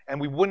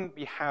 and we wouldn't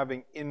be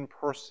having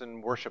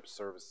in-person worship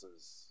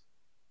services.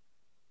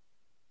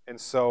 And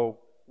so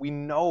we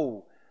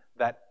know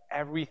that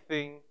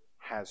everything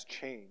has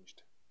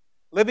changed.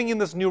 Living in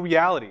this new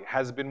reality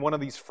has been one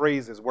of these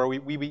phrases where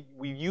we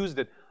used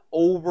it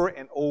over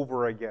and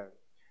over again.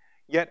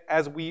 Yet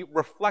as we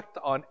reflect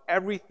on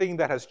everything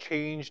that has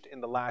changed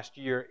in the last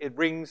year, it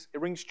rings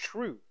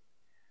true.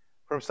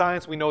 From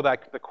science, we know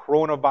that the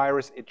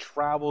coronavirus, it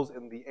travels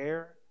in the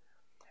air,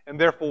 and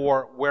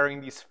therefore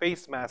wearing these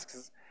face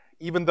masks,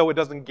 even though it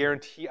doesn't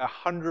guarantee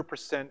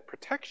 100%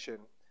 protection,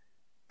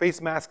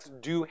 face masks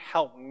do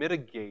help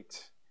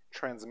mitigate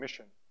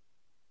transmission.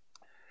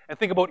 And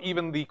think about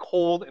even the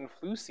cold and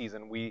flu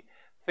season. We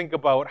think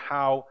about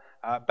how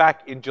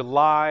back in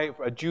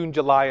June,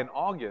 July, and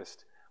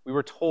August, we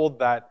were told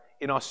that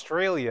in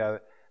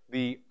Australia,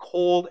 the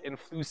cold and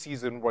flu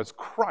season was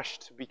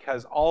crushed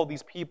because all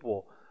these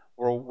people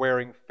were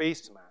wearing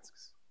face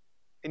masks.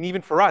 And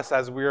even for us,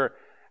 as we're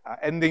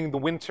ending the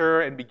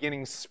winter and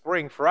beginning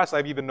spring, for us,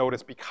 I've even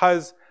noticed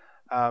because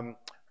I've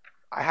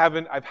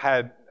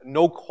had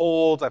no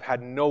colds, I've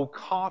had no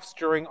coughs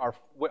during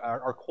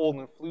our cold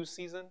and flu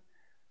season.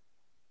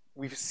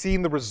 We've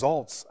seen the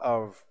results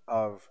of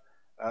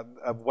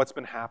what's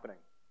been happening.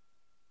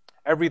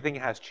 Everything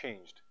has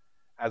changed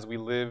as we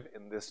live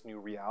in this new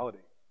reality.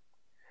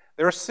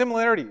 There are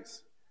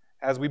similarities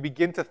as we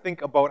begin to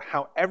think about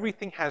how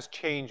everything has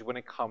changed when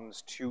it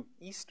comes to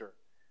Easter.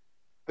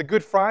 The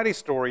Good Friday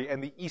story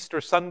and the Easter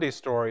Sunday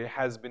story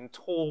has been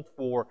told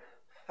for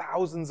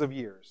thousands of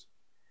years.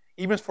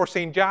 Even for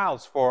St.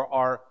 Giles, for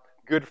our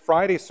Good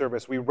Friday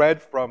service, we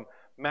read from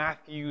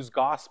Matthew's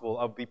Gospel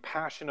of the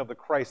Passion of the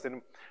Christ,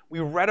 and we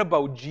read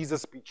about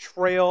Jesus'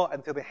 betrayal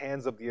into the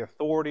hands of the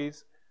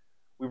authorities.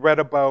 We read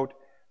about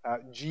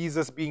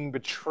Jesus being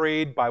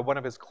betrayed by one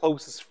of his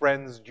closest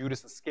friends,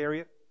 Judas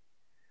Iscariot.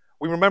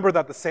 We remember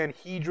that the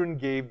Sanhedrin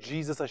gave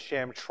Jesus a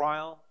sham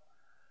trial.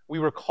 We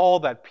recall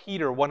that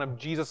Peter, one of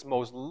his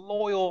most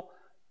loyal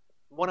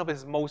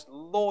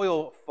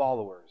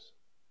followers,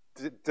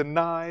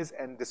 denies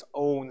and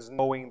disowns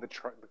knowing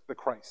the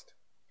Christ.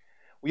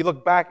 We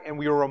look back and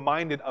we are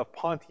reminded of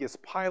Pontius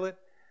Pilate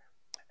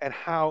and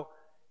how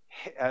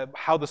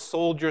the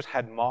soldiers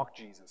had mocked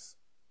Jesus.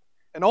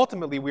 And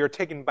ultimately, we are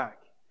taken back.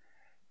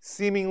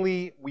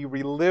 Seemingly, we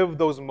relive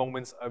those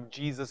moments of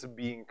Jesus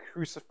being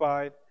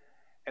crucified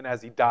and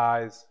as he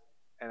dies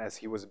and as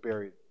he was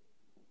buried.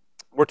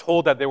 We're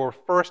told that there were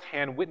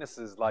first-hand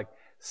witnesses like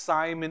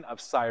Simon of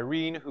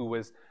Cyrene, who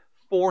was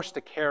forced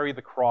to carry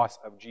the cross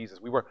of Jesus.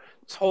 We were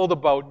told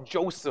about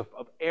Joseph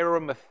of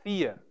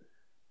Arimathea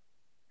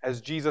as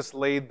Jesus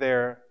laid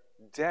there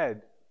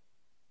dead,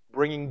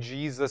 bringing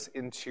Jesus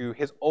into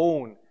his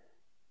own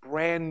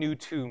brand new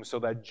tomb so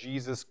that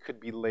Jesus could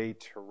be laid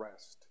to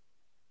rest.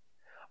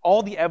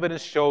 All the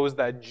evidence shows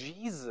that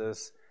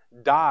Jesus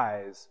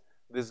dies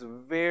this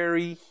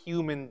very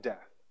human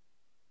death.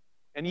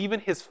 And even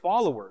his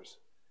followers,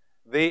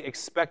 they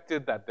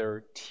expected that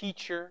their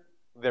teacher,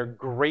 their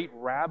great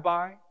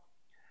rabbi,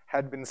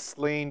 had been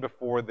slain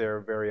before their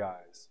very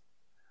eyes.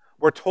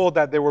 We're told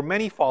that there were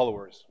many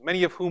followers,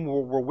 many of whom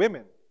were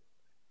women,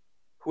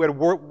 who had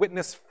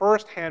witnessed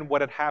firsthand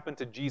what had happened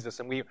to Jesus.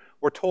 And we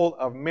were told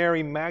of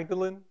Mary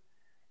Magdalene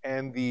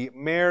and the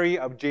Mary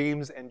of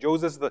James and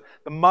Joseph,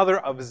 the mother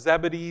of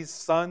Zebedee's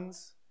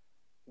sons.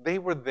 They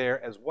were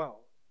there as well.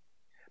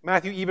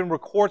 Matthew even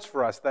records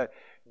for us that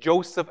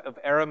Joseph of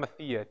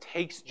Arimathea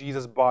takes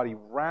Jesus' body,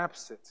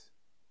 wraps it,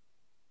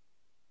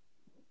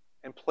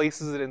 and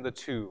places it in the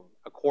tomb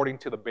according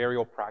to the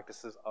burial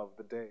practices of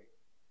the day.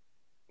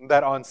 And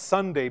that on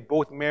Sunday,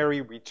 both Mary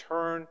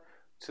returned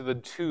to the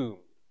tomb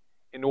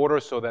in order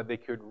so that they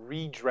could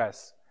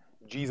redress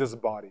Jesus'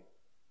 body.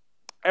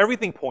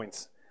 Everything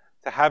points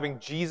to having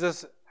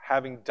Jesus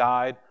having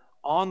died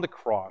on the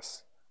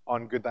cross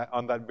on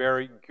that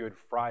very Good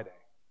Friday.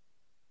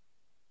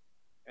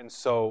 And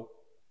so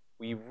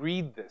we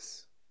read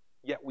this,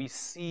 yet we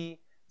see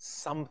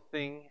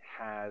something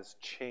has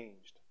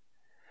changed.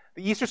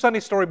 The Easter Sunday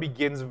story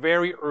begins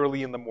very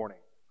early in the morning.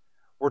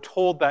 We're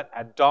told that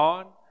at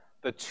dawn,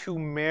 the two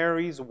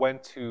Marys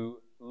went to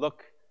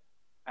look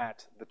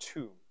at the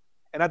tomb.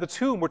 And at the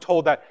tomb, we're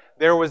told that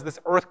there was this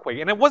earthquake.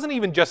 And it wasn't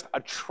even just a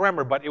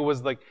tremor, but it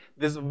was like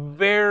this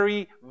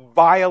very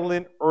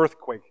violent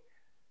earthquake.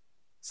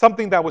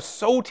 Something that was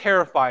so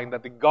terrifying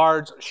that the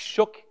guards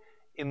shook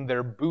in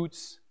their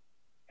boots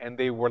and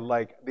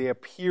they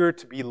appeared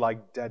to be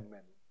like dead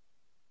men.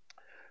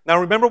 Now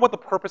remember what the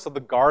purpose of the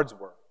guards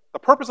were. The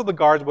purpose of the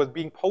guards was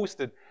being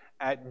posted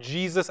at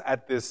Jesus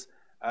at this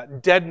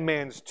dead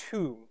man's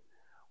tomb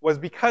was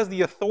because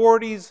the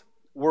authorities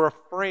were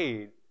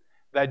afraid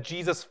that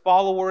Jesus'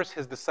 followers,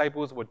 his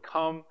disciples, would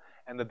come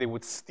and that they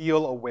would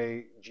steal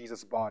away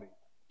Jesus' body.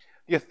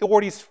 The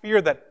authorities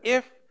feared that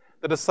if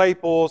the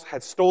disciples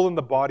had stolen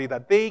the body,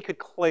 that they could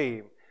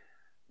claim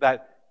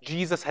that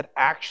Jesus had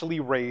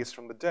actually raised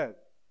from the dead.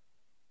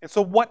 And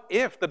so what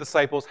if the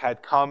disciples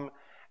had come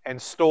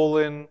and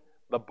stolen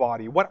the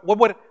body? What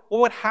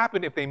would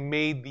happen if they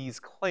made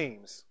these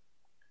claims?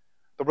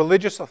 The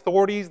religious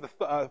authorities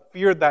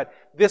feared that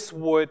this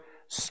would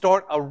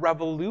start a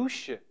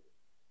revolution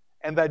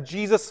and that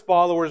Jesus'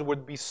 followers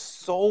would be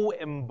so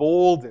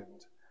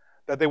emboldened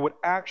that they would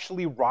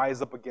actually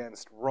rise up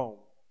against Rome.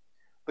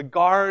 The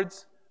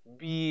guards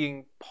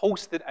being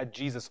posted at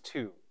Jesus'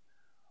 tomb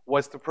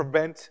was to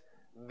prevent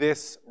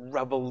this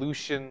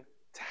revolution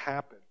to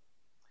happen.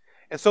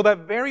 And so that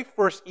very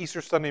first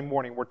Easter Sunday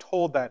morning, we're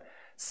told that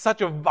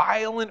such a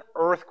violent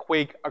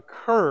earthquake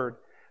occurred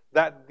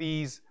that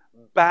these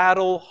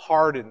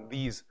battle-hardened,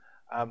 these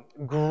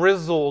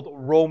grizzled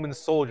Roman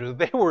soldiers,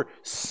 they were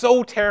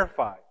so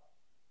terrified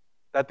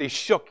that they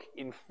shook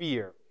in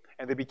fear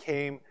and they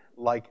became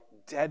like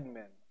dead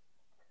men.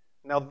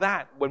 Now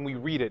that, when we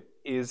read it,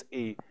 is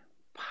a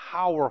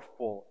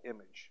powerful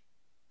image.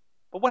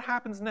 But what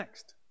happens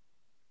next?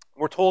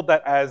 We're told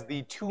that as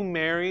the two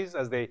Marys,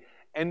 as they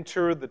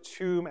enter the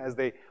tomb, as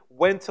they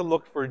went to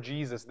look for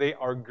Jesus, they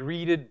are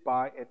greeted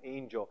by an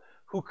angel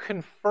who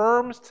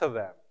confirms to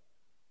them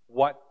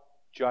what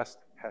just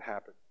had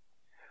happened.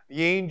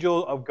 The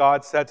angel of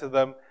God said to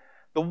them,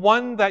 "The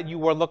one that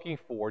you are looking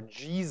for,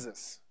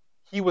 Jesus,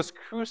 he was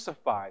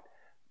crucified,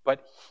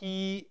 but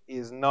he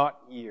is not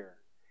here.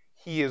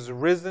 He is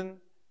risen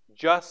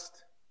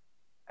just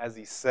as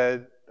he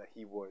said that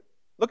he would."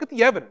 Look at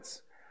the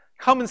evidence.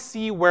 Come and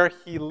see where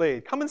he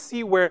lay. Come and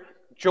see where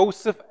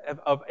Joseph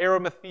of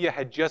Arimathea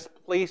had just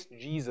placed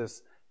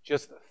Jesus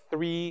just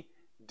 3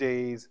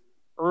 days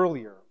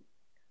earlier.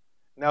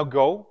 Now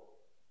go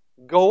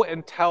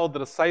and tell the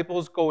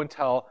disciples, go and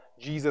tell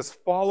Jesus'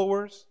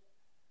 followers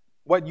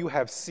what you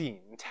have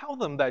seen. And tell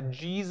them that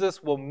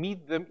Jesus will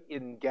meet them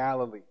in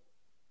Galilee.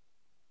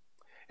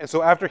 And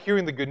so after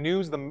hearing the good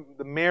news,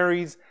 the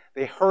Marys,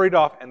 they hurried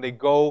off and they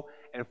go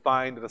and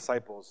find the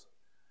disciples.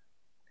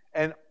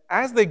 And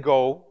as they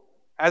go,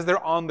 as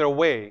they're on their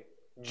way,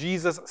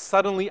 Jesus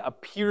suddenly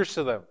appears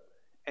to them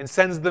and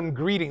sends them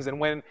greetings. And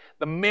when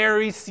the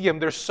Marys see him,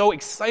 they're so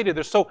excited,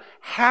 they're so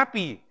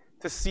happy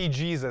to see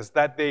Jesus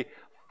that they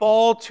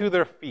fall to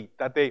their feet,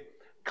 that they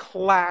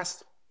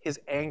clasp his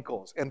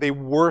ankles, and they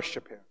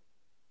worship him.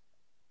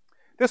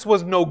 This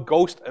was no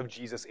ghost of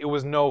Jesus. It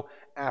was no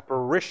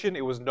apparition.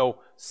 It was no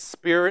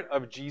spirit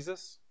of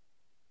Jesus.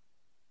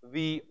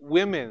 The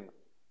women,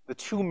 the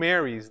two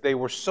Marys, they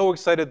were so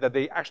excited that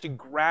they actually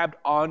grabbed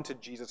onto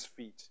Jesus'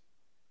 feet.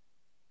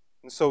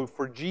 And so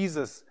for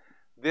Jesus,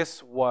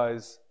 this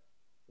was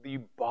the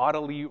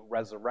bodily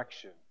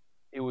resurrection.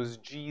 It was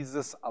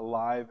Jesus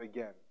alive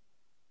again.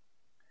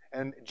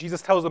 And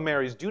Jesus tells the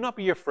Marys, "Do not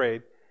be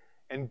afraid,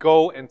 and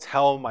go and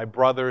tell my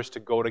brothers to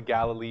go to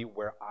Galilee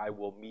where I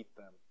will meet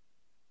them."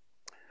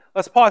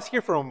 Let's pause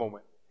here for a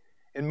moment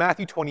in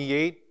Matthew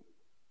 28,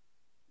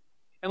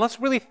 and let's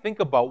really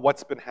think about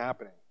what's been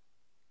happening.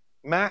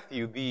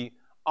 Matthew, the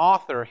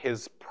author,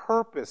 his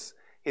purpose,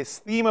 his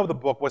theme of the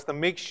book was to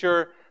make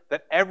sure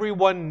that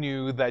everyone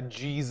knew that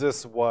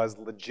Jesus was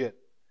legit,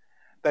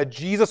 that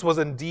Jesus was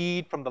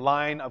indeed from the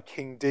line of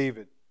King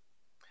David,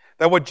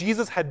 that what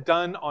Jesus had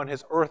done on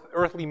his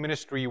earthly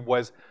ministry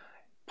was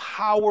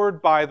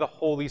powered by the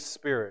Holy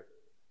Spirit,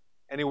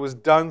 and it was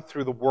done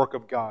through the work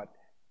of God.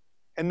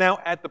 And now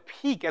at the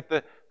peak, at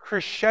the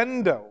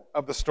crescendo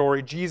of the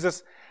story,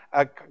 Jesus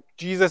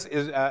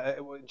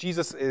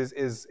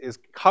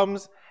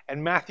comes,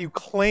 and Matthew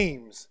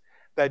claims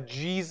that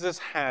Jesus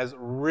has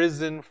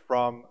risen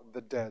from the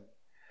dead.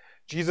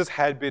 Jesus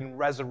had been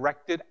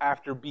resurrected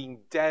after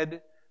being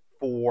dead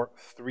for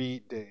 3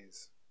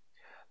 days.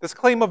 This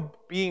claim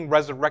of being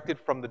resurrected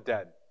from the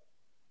dead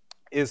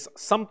is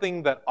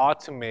something that ought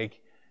to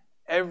make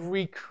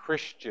every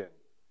Christian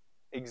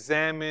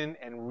examine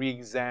and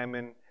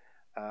re-examine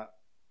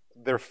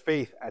their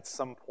faith at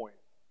some point.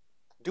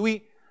 Do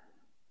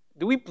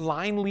we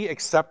blindly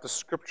accept the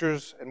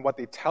scriptures and what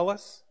they tell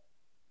us?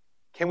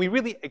 Can we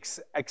really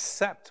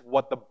accept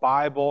what the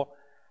Bible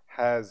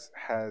has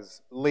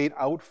laid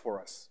out for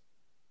us?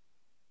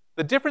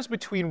 The difference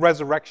between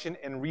resurrection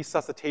and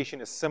resuscitation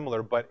is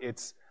similar, but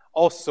it's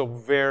also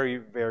very,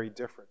 very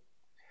different.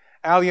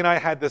 Ali and I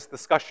had this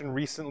discussion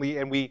recently,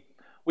 and we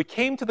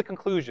came to the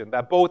conclusion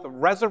that both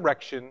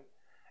resurrection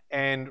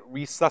and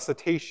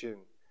resuscitation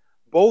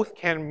both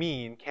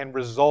can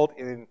result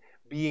in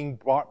being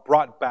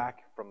brought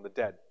back from the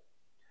dead.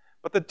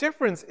 But the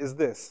difference is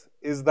this,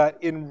 is that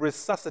in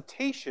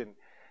resuscitation,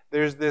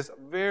 there's this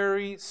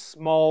very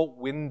small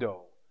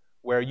window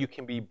where you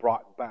can be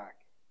brought back.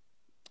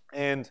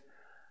 And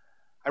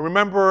I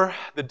remember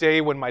the day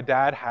when my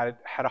dad had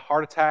a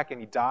heart attack and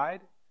he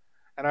died.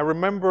 And I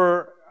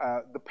remember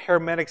the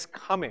paramedics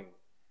coming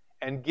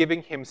and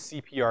giving him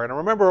CPR. And I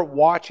remember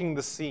watching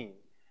the scene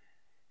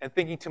and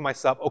thinking to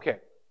myself, okay,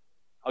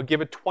 I'll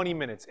give it 20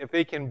 minutes. If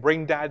they can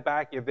bring Dad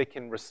back, if they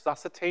can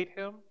resuscitate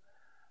him,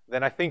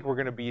 then I think we're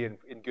going to be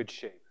in good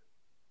shape.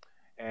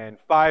 And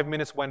 5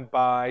 minutes went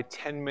by,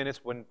 10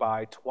 minutes went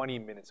by, 20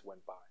 minutes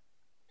went by.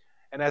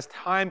 And as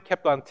time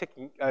kept on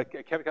ticking,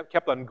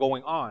 kept on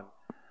going on,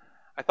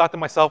 I thought to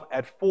myself,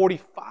 at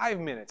 45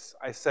 minutes,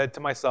 I said to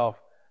myself,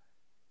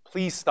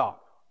 please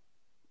stop.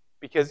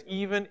 Because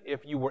even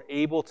if you were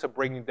able to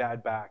bring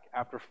Dad back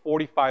after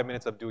 45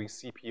 minutes of doing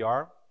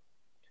CPR,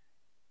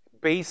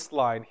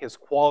 baseline, his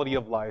quality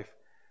of life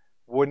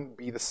wouldn't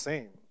be the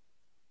same.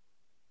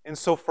 And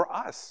so for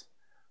us,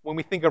 when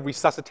we think of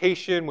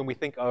resuscitation, when we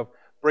think of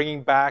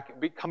coming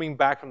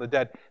back from the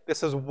dead,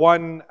 this is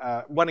one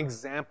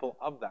example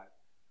of that.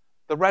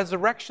 The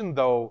resurrection,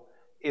 though,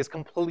 is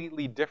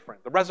completely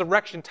different. The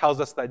resurrection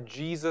tells us that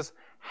Jesus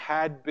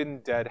had been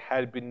dead,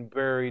 had been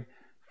buried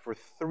for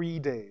 3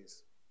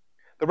 days.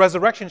 The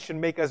resurrection should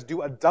make us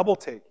do a double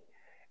take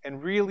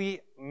and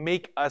really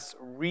make us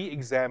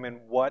re-examine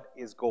what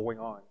is going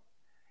on.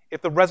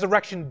 If the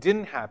resurrection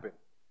didn't happen,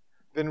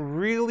 then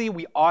really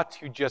we ought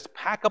to just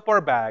pack up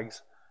our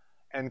bags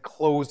and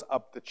close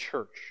up the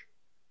church.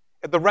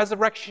 If the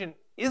resurrection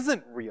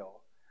isn't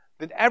real,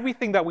 then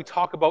everything that we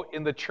talk about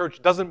in the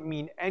church doesn't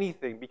mean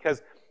anything,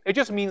 because it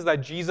just means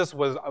that Jesus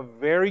was a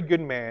very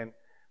good man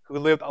who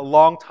lived a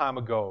long time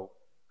ago,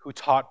 who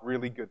taught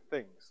really good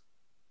things.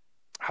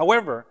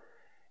 However,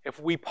 if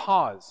we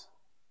pause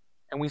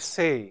and we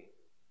say,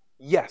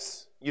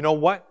 yes, you know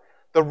what?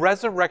 The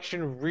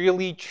resurrection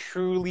really,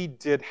 truly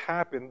did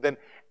happen, then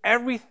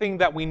everything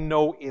that we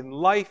know in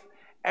life,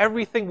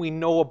 everything we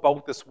know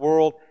about this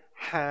world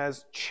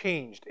has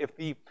changed. If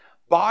the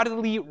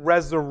bodily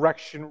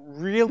resurrection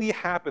really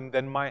happened,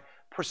 then my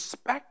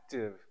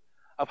perspective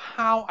of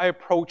how I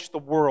approach the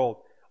world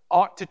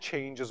ought to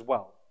change as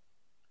well.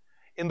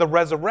 In the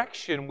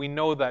resurrection, we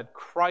know that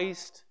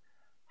Christ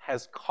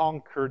has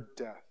conquered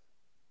death.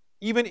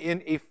 Even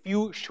in a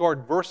few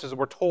short verses,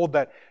 we're told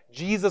that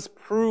Jesus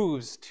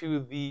proves to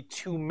the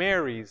two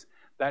Marys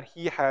that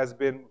he has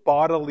been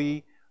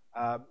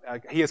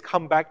he has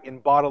come back in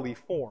bodily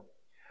form.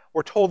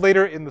 We're told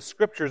later in the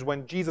scriptures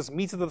when Jesus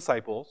meets the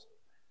disciples,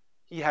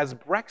 he has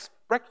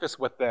breakfast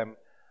with them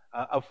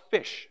of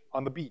fish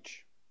on the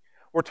beach.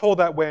 We're told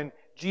that when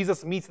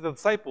Jesus meets the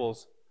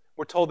disciples,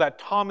 we're told that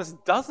Thomas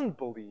doesn't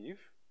believe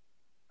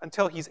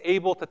until he's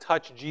able to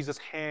touch Jesus'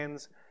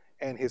 hands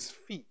and his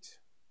feet.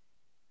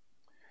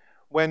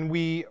 when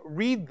we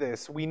read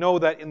this, we know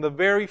that in the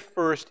very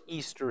first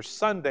Easter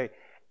Sunday,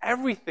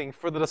 everything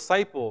for the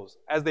disciples,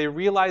 as they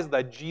realized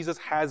that Jesus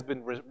has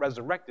been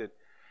resurrected,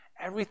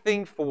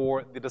 everything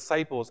for the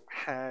disciples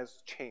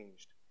has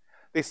changed.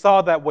 They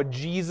saw that what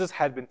Jesus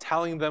had been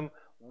telling them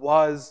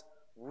was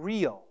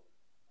real.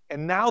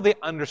 And now they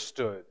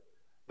understood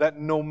that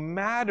no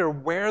matter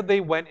where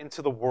they went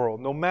into the world,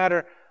 no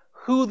matter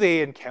who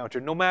they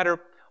encountered, no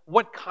matter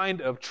what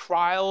kind of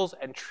trials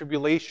and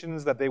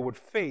tribulations that they would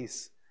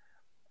face,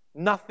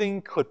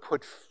 nothing could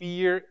put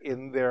fear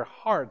in their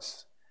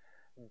hearts.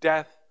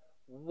 Death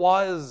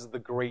was the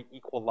great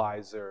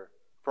equalizer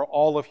for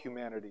all of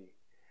humanity.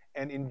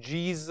 And in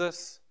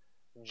Jesus,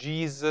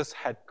 Jesus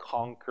had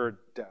conquered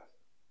death.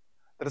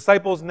 The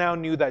disciples now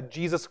knew that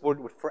Jesus would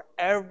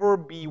forever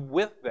be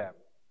with them,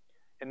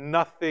 and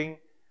nothing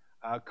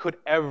could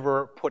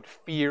ever put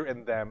fear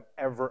in them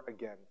ever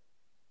again.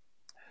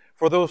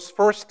 For those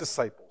first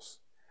disciples,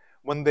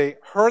 when they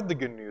heard the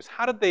good news,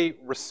 how did they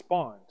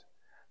respond?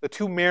 The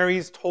two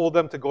Marys told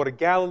them to go to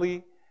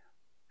Galilee,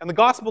 and the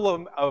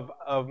Gospel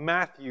of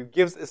Matthew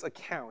gives this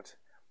account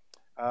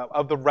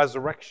of the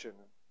resurrection.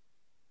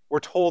 We're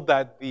told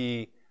that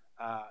the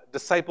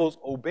disciples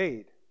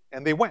obeyed,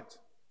 and they went.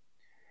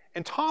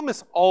 And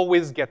Thomas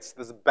always gets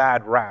this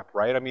bad rap,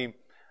 right? I mean,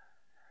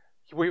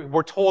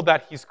 we're told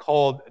that he's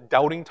called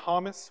Doubting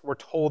Thomas. We're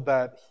told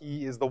that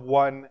he is the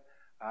one,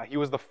 he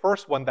was the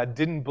first one that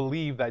didn't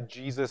believe that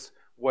Jesus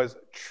was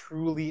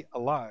truly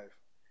alive.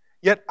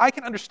 Yet I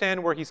can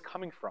understand where he's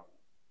coming from.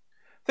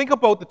 Think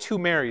about the two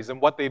Marys and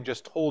what they've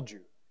just told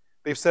you.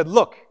 They've said,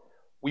 look,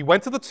 we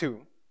went to the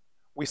tomb.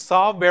 We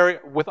saw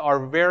with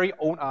our very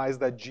own eyes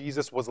that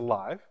Jesus was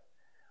alive.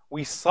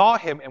 We saw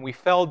him and we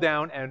fell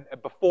down and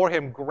before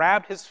him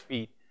grabbed his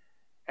feet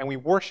and we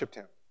worshiped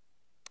him.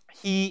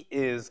 He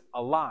is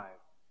alive.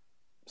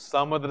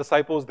 Some of the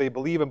disciples, they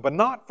believe him, but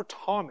not for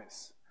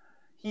Thomas.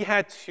 He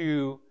had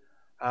to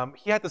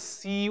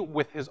see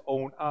with his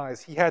own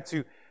eyes. He had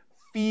to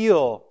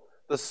feel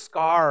the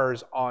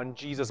scars on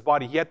Jesus'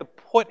 body. He had to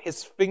put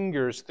his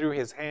fingers through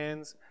his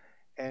hands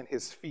and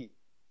his feet.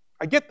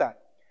 I get that.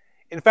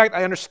 In fact,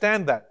 I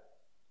understand that.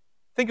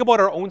 Think about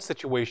our own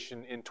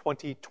situation in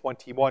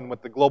 2021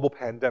 with the global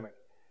pandemic.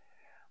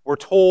 We're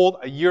told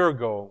a year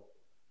ago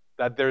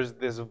that there's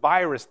this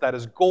virus that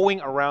is going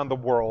around the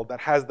world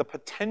that has the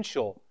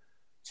potential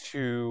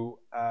to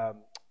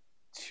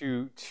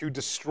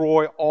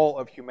destroy all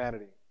of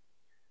humanity.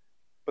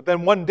 But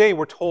then one day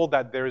we're told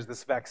that there is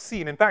this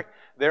vaccine. In fact,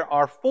 there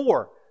are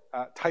 4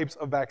 types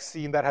of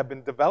vaccine that have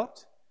been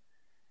developed.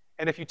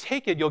 And if you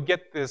take it, you'll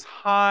get this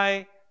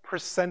high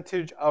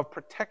percentage of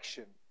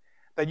protection,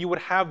 that you would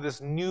have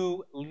this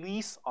new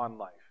lease on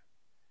life.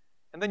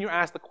 And then you're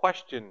asked the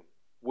question,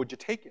 would you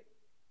take it?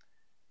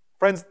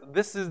 Friends,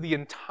 this is the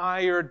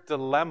entire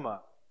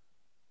dilemma.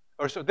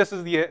 This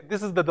is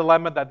the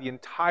dilemma that the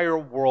entire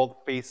world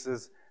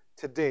faces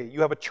today.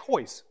 You have a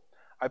choice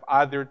of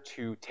either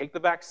to take the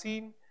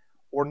vaccine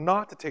or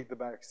not to take the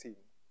vaccine.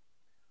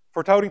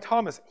 For Doubting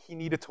Thomas, he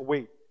needed to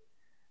wait.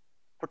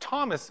 For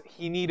Thomas,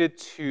 he needed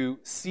to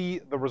see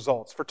the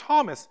results. For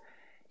Thomas,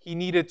 he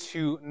needed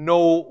to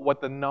know what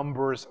the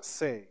numbers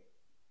say.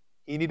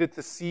 He needed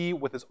to see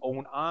with his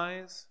own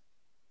eyes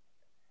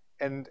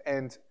and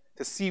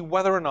to see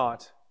whether or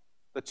not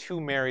the two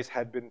Marys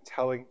had been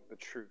telling the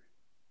truth.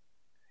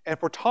 And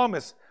for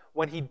Thomas,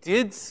 when he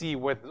did see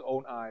with his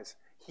own eyes,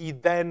 he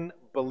then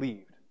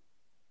believed.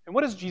 And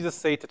what does Jesus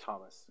say to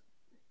Thomas?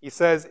 He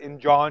says in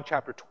John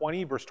chapter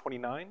 20, verse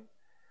 29,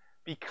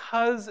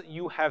 "Because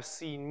you have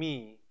seen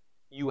me,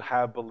 you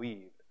have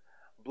believed.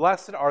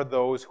 Blessed are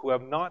those who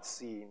have not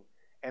seen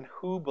and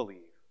who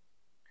believe."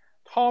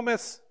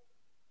 Thomas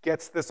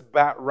gets this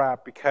bad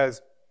rap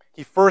because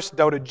he first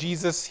doubted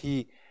Jesus.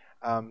 He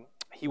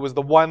was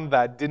the one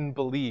that didn't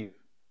believe.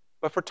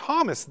 But for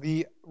Thomas,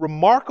 the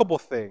remarkable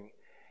thing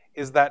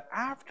is that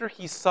after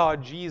he saw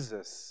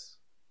Jesus,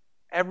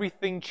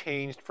 everything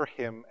changed for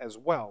him as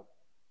well.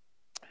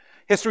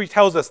 History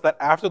tells us that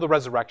after the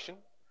resurrection,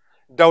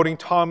 Doubting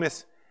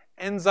Thomas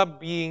ends up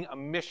being a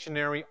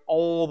missionary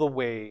all the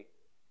way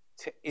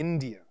to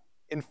India.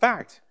 In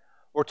fact,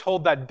 we're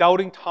told that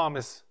Doubting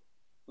Thomas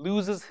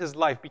loses his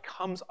life,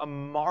 becomes a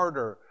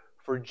martyr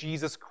for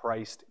Jesus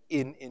Christ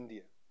in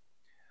India.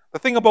 The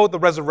thing about the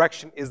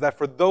resurrection is that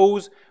for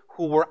those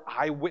who were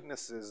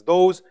eyewitnesses,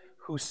 those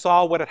who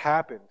saw what had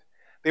happened,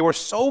 they were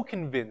so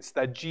convinced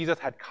that Jesus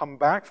had come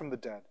back from the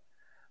dead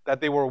that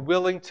they were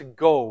willing to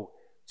go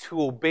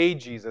to obey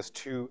Jesus,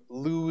 to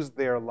lose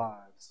their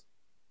lives.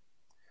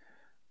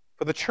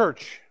 For the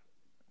church,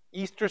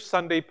 Easter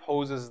Sunday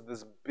poses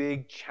this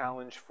big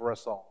challenge for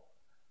us all.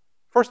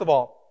 First of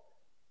all,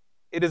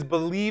 it is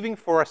believing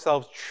for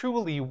ourselves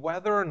truly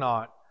whether or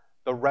not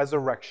the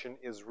resurrection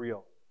is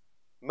real.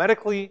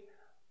 Medically,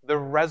 the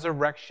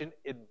resurrection,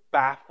 it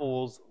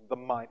baffles the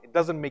mind. It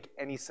doesn't make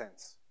any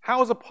sense.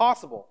 How is it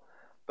possible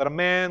that a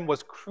man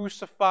was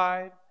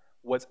crucified,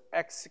 was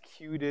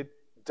executed,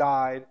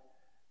 died,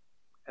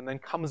 and then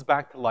comes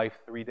back to life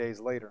 3 days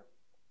later?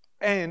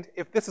 And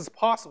if this is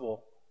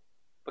possible,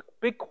 The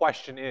big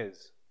question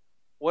is,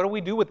 what do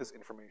we do with this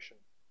information?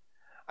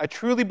 I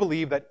truly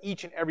believe that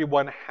each and every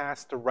one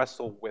has to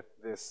wrestle with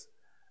this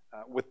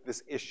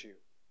issue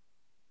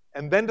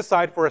and then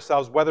decide for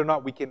ourselves whether or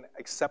not we can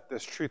accept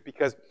this truth.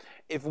 Because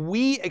if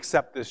we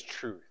accept this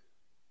truth,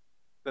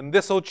 then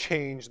this will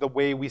change the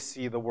way we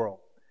see the world.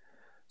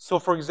 So,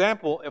 for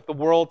example, if the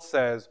world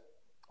says,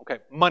 okay,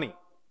 money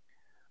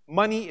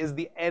is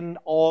the end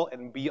all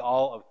and be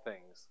all of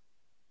things,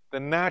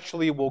 then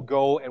naturally we'll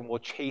go and we'll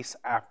chase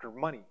after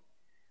money.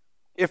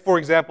 If, for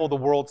example, the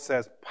world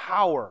says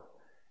power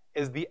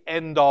is the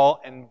end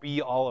all and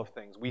be all of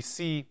things, we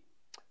see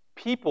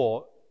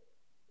people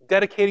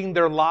dedicating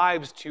their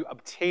lives to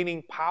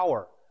obtaining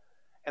power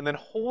and then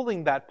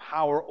holding that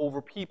power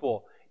over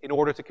people in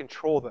order to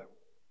control them.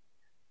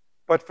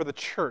 But for the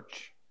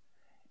church,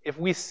 if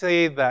we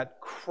say that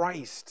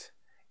Christ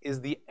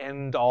is the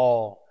end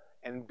all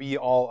and be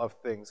all of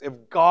things, if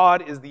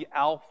God is the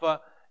Alpha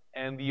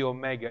and the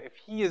Omega, if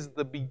He is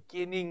the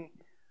beginning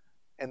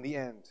and the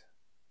end,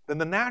 then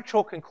the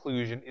natural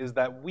conclusion is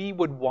that we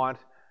would want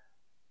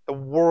the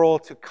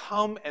world to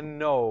come and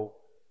know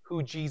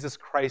who Jesus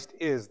Christ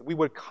is. We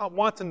would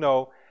want to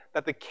know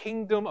that the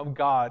kingdom of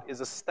God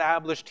is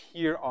established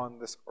here on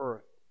this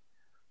earth.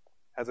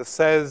 As it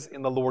says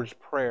in the Lord's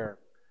Prayer,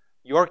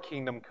 your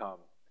kingdom come,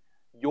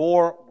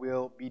 your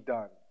will be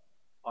done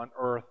on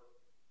earth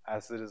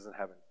as it is in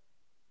heaven.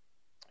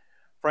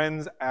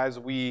 Friends, as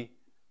we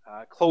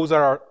close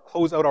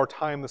out our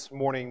time this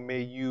morning,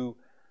 may you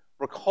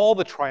recall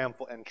the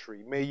triumphal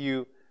entry. May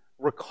you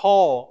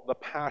recall the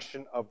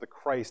passion of the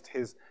Christ,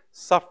 His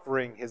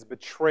suffering, His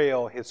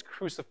betrayal, His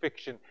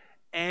crucifixion,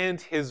 and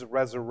His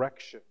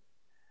resurrection.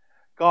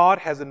 God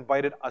has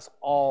invited us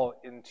all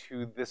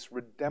into this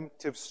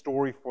redemptive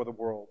story for the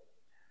world.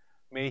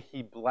 May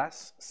He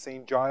bless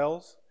St.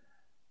 Giles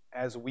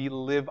as we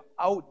live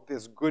out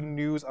this good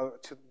news of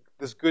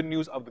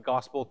the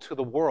gospel to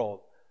the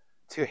world,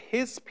 to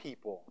His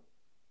people.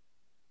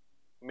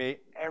 May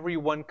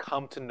everyone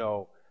come to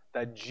know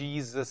that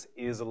Jesus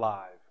is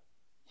alive.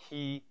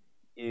 He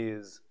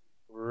is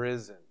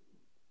risen.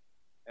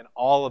 And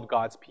all of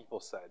God's people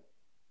said,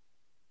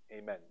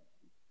 Amen.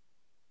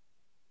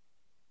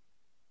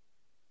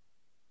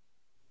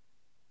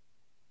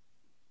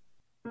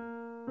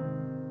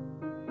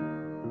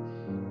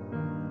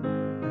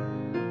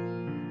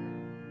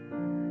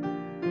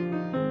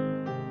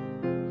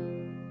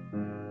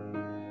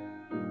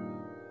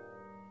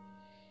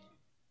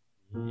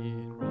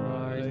 In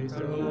Christ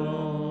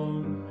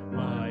alone,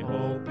 my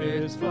hope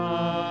is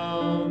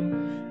found.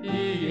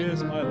 He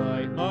is my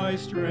light, my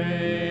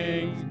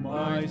strength,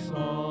 my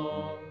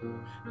song.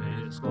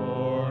 Its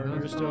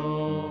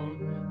cornerstone,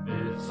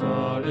 its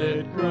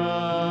solid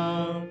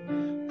ground,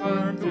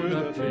 firm through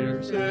the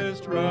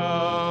fiercest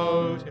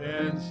drought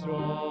and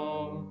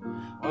storm.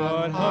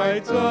 What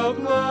heights of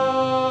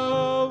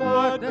love,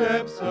 what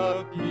depths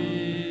of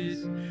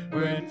peace,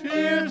 when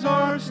fears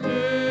are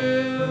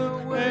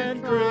still,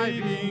 when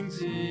craving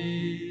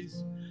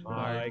cease.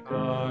 My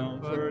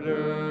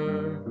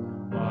comforter,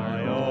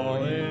 my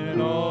all in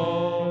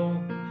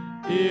all,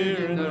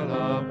 here in the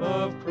love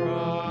of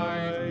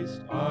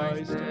Christ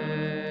I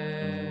stand.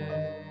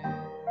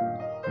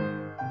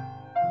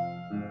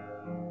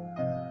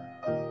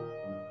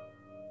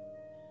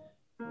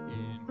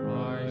 In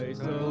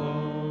Christ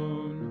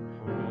alone,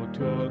 who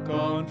took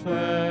on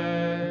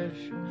flesh,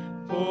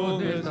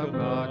 fullness of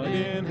God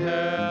in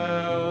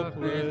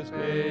helpless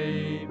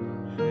babe,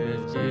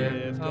 His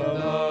gift of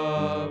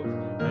love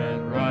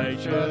and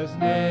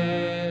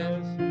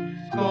righteousness,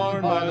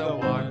 scorned by the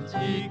ones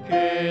He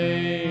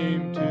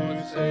came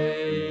to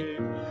save.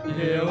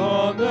 Till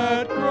on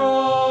that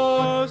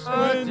cross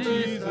when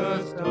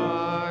Jesus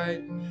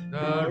died,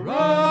 the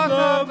wrath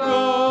of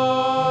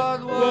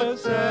God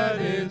was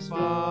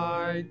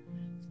satisfied.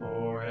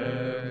 For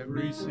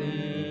every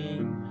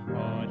sin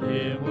on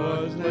Him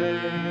was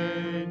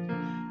laid.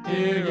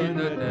 Here in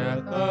the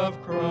death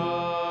of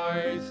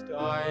Christ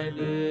I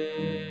live.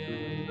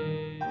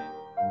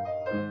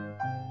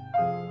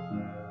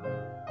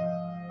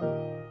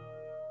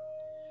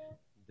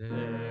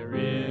 There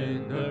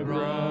in the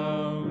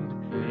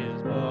ground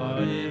His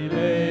body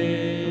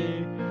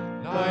lay,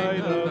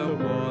 light of the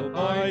world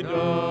by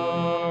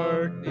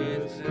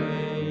darkness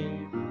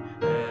saved,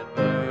 and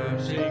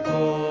bursting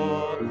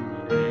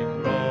forth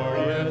in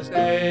glorious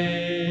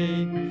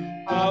day,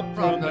 up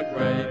from the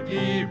grave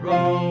He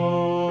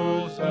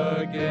rose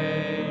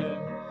again.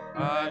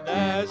 And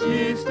as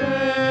He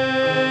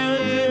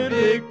stands in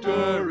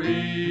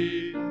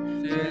victory,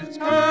 since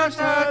curse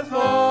hath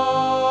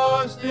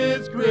lost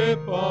its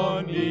grip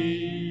on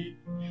me,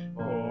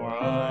 for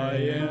I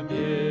am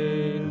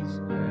His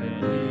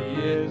and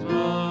He is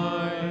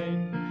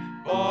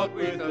mine, bought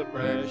with the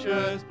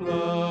precious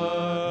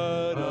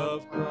blood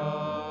of Christ.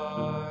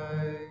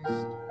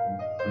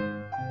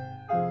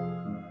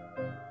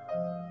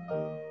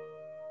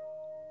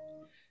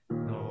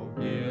 No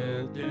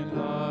guilt in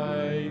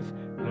life,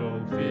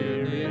 no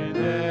fear in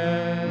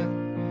death,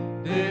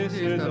 this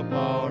is the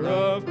power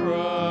of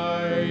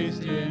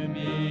Christ in me.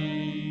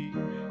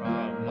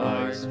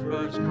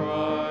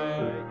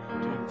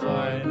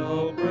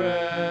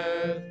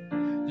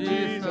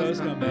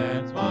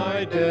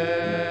 my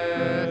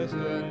destiny.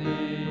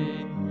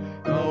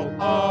 No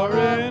power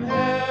in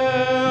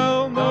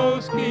hell, no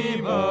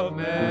scheme of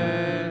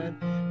man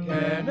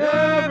can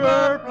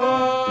ever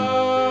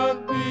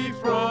pluck me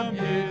from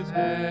his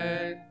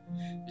hand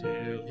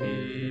till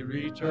he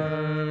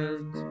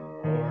returns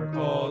or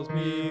calls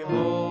me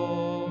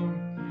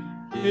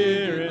home.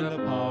 Here in the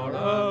power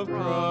of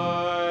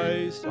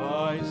Christ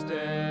I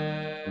stand.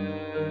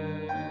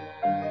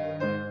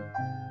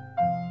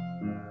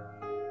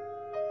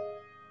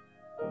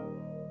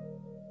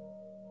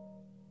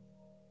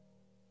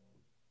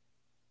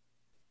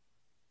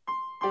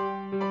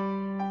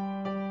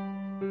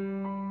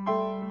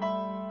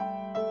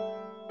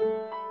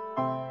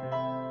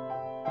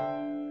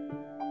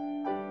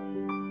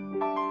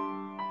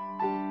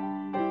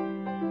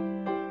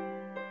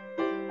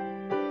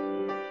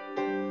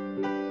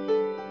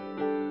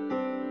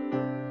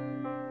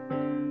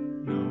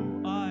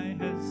 No eye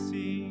has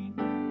seen,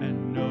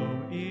 and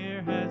no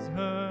ear has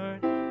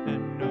heard,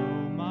 and no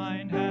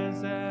mind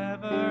has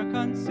ever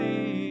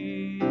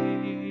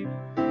conceived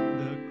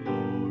the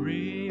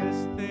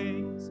glorious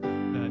things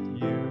that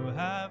you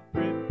have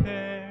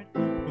prepared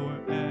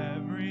for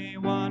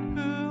everyone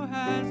who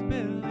has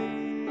believed.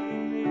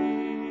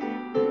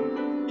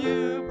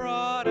 You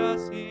brought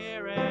us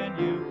here and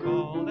you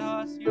called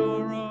us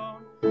your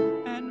own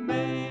and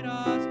made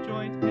us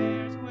joint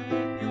heirs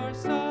with your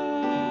Son.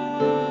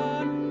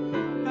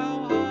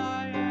 How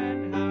high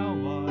and how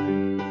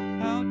wide,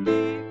 how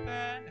deep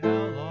and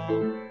how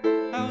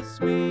long, how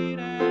sweet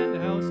and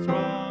how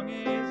strong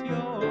is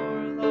your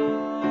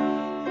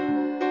love.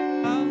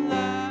 How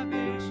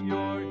lavish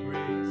your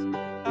grace,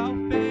 how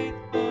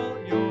faithful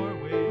your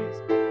ways,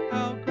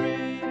 how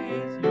great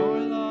is your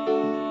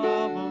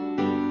love, O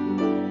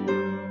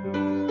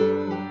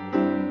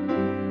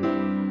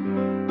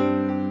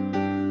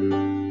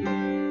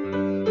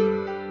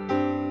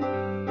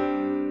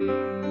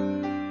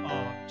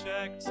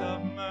objects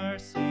of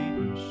mercy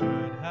who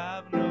should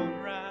have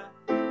known wrath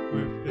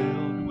were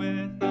filled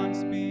with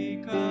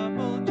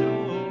unspeakable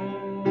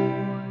joy.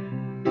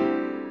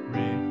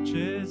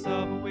 Riches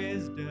of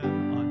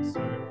wisdom,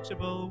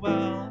 unsearchable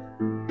wealth,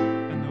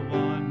 and the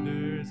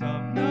wonders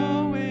of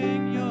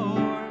knowing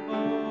your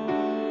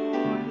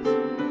voice.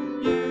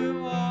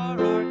 You are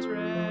our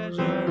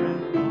treasure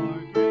and our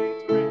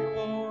great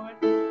reward,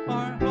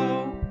 our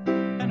hope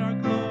and our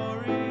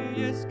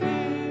glorious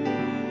King.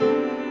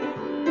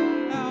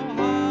 How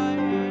high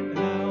and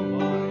how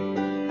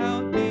wide,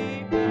 how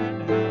deep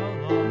and how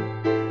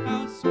long,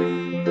 how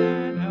sweet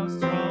and how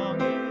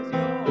strong is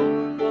your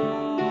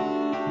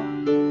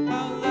love.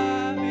 How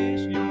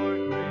lavish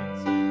your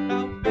grace,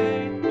 how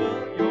faithful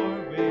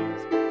your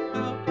ways,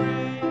 how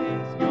great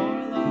is your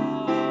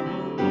love, O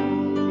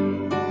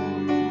Lord.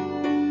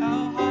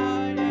 How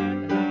high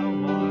and how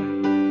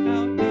wide,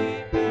 how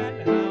deep and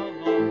how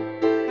long,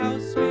 how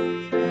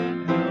sweet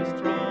and how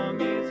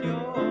strong is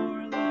your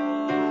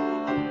love.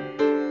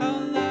 How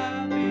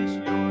lavish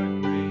your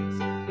grace,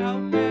 how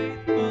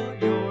faithful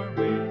your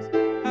ways,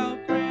 how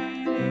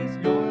great is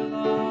your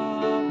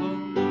love, O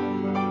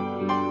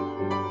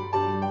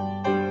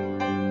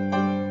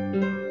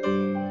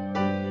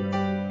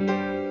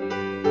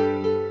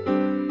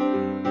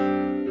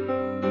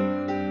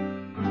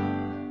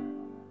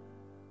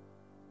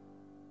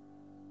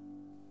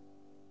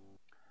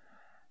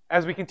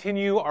As we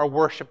continue our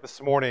worship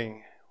this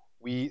morning,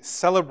 we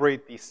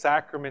celebrate the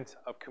sacrament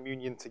of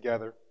communion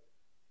together.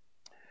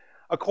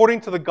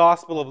 According to the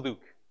Gospel of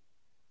Luke,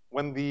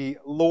 when the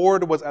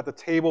Lord was at the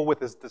table with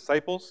his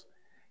disciples,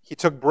 he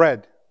took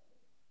bread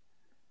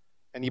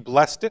and he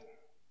blessed it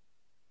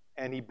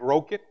and he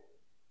broke it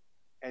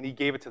and he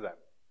gave it to them.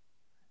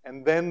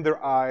 And then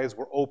their eyes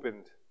were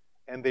opened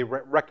and they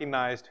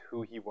recognized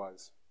who he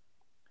was.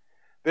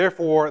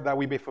 Therefore, that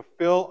we may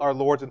fulfill our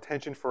Lord's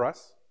intention for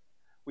us,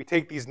 we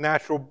take these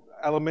natural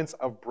elements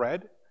of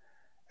bread,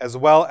 as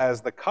well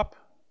as the cup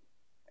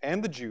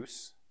and the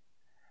juice,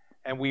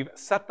 and we've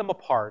set them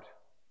apart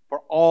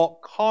for all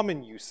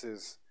common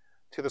uses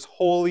to this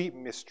holy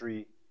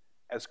mystery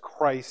as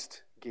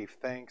Christ gave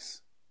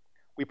thanks.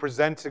 We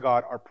present to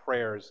God our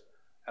prayers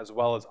as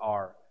well as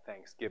our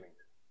thanksgiving.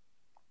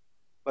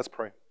 Let's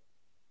pray.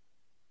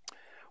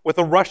 With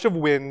a rush of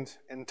wind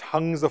and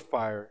tongues of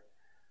fire,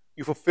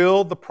 you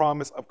fulfilled the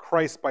promise of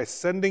Christ by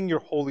sending your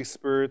Holy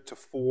Spirit to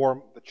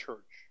form the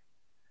church.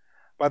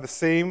 By the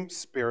same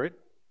Spirit,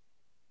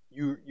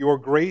 you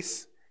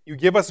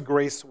give us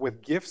grace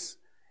with gifts,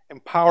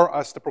 empower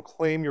us to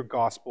proclaim your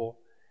gospel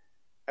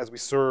as we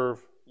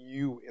serve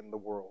you in the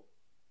world.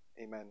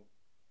 Amen.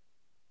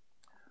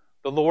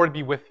 The Lord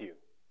be with you,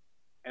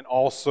 and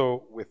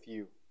also with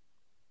you.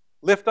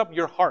 Lift up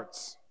your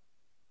hearts,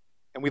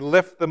 and we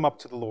lift them up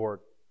to the Lord.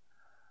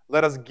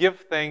 Let us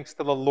give thanks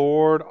to the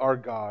Lord our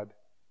God.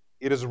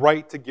 It is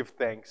right to give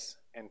thanks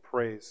and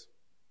praise.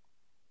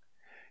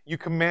 You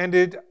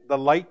commanded the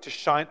light to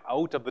shine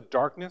out of the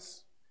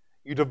darkness.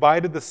 You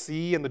divided the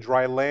sea and the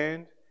dry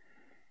land.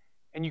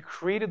 And you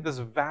created this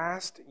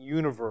vast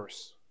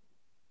universe,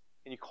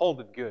 and you called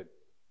it good.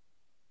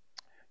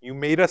 You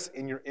made us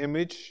in your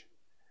image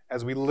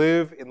as we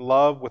live in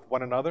love with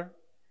one another.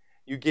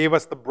 You gave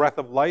us the breath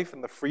of life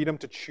and the freedom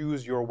to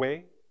choose your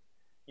way.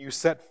 You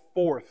set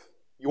forth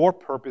your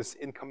purpose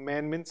in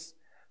commandments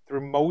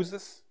through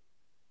Moses,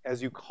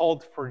 as you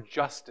called for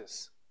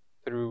justice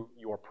through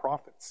your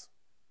prophets.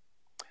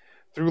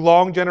 Through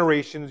long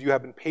generations, you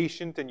have been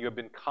patient and you have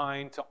been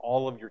kind to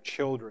all of your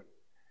children.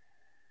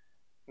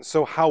 And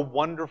so how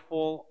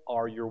wonderful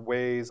are your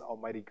ways,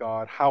 Almighty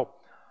God. How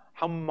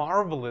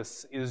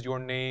marvelous is your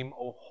name,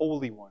 O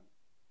Holy One.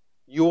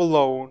 You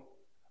alone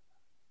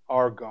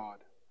are God.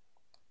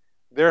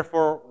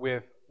 Therefore,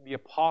 with the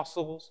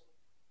apostles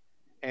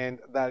and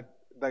that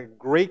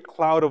great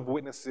cloud of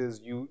witnesses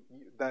who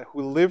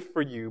live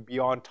for you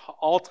beyond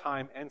all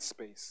time and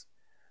space,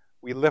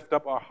 we lift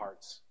up our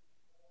hearts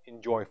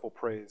in joyful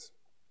praise.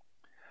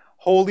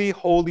 Holy,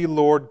 holy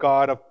Lord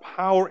God of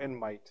power and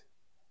might,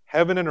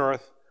 heaven and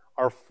earth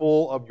are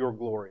full of your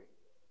glory.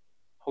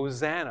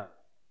 Hosanna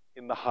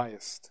in the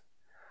highest.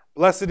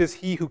 Blessed is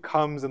he who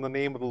comes in the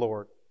name of the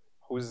Lord.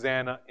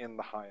 Hosanna in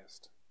the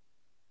highest.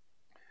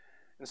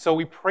 And so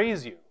we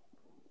praise you.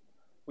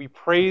 We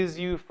praise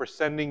you for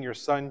sending your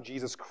Son,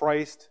 Jesus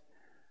Christ,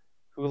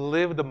 who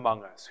lived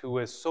among us, who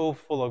is so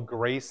full of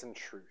grace and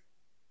truth.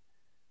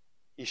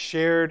 He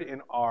shared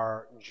in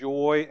our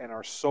joy and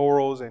our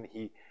sorrows, and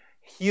he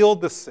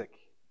healed the sick,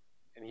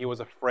 and he was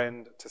a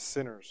friend to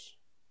sinners.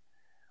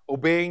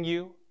 Obeying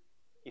you,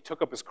 he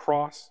took up his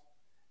cross,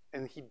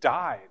 and he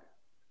died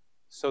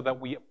so that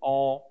we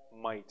all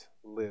might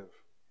live.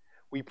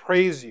 We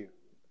praise you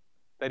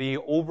that he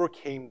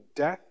overcame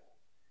death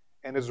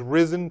and is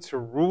risen to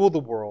rule the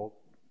world,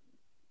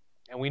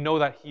 and we know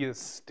that he is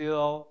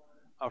still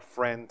a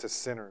friend to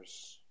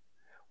sinners.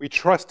 We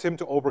trust him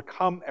to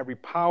overcome every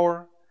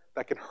power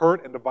that can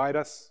hurt and divide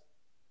us.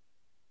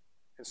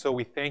 And so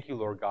we thank you,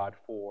 Lord God,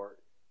 for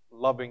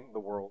loving the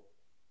world.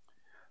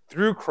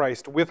 Through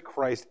Christ, with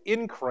Christ,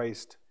 in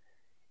Christ,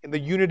 in the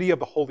unity of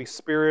the Holy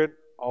Spirit,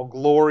 all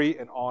glory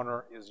and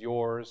honor is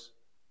yours,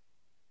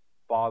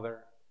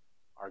 Father,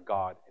 our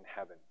God in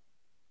heaven.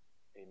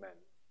 Amen.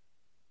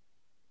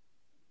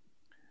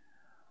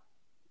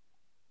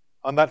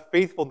 On that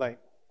faithful night,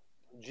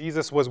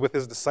 Jesus was with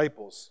his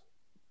disciples,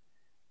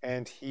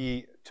 and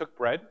he took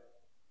bread,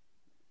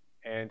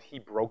 and he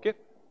broke it,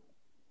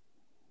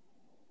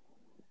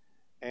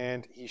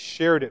 and he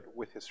shared it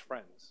with his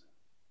friends.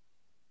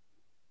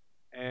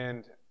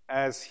 And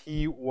as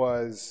he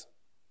was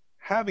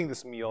having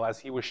this meal, as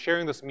he was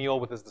sharing this meal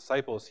with his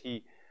disciples,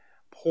 he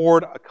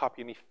poured a cup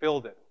and he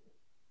filled it.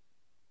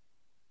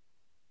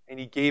 And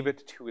he gave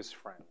it to his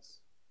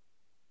friends.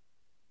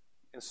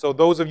 And so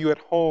those of you at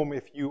home,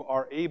 if you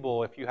are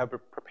able, if you have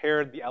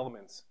prepared the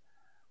elements,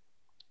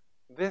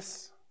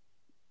 this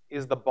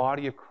is the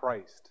body of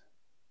Christ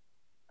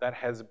that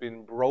has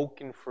been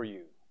broken for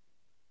you.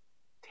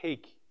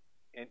 Take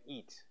and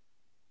eat,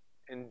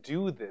 and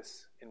do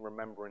this in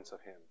remembrance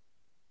of him.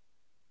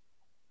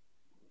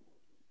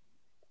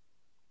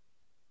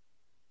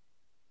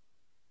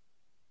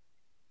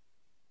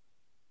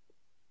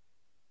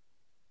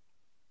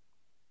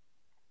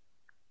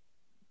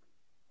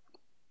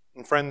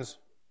 And friends,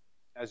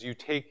 as you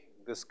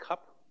take this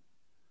cup,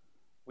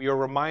 we are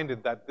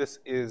reminded that this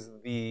is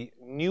the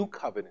new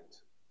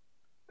covenant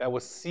that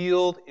was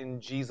sealed in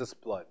Jesus'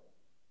 blood.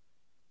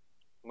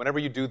 Whenever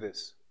you do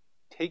this,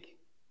 take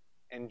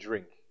and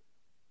drink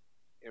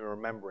in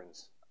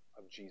remembrance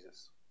of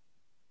Jesus.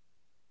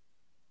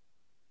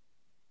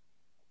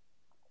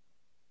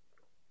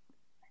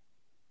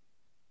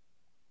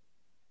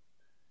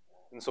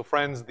 And so,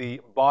 friends,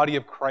 the body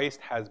of Christ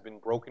has been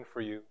broken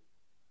for you.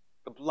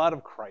 The blood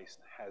of Christ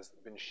has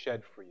been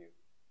shed for you.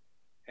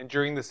 And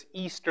during this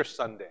Easter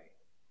Sunday,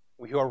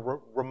 we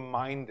are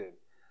reminded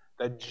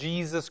that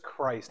Jesus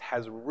Christ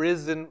has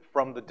risen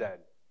from the dead,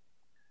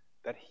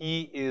 that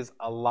he is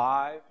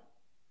alive,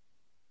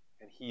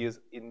 and he is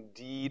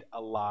indeed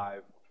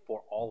alive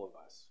for all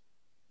of us.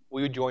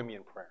 Will you join me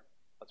in prayer?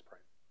 Let's pray.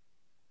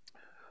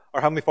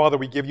 Our Heavenly Father,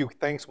 we give you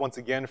thanks once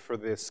again for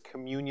this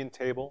communion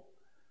table,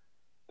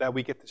 that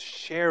we get to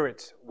share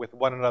it with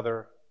one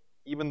another,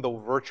 even though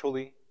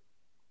virtually.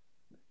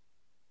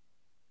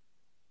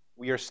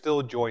 We are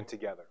still joined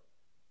together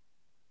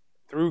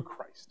through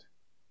Christ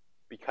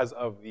because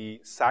of the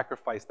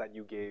sacrifice that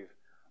you gave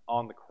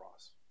on the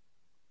cross.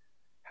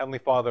 Heavenly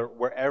Father,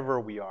 wherever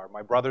we are,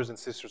 my brothers and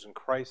sisters in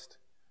Christ,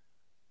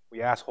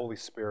 we ask, Holy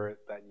Spirit,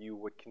 that you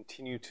would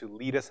continue to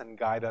lead us and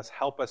guide us,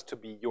 help us to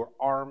be your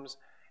arms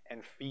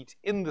and feet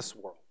in this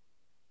world,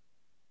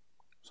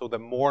 so that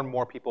more and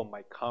more people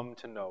might come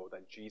to know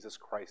that Jesus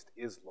Christ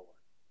is Lord.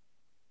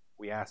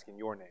 We ask in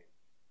your name.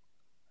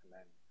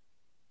 Amen.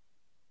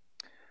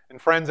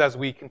 And friends, as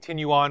we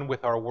continue on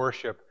with our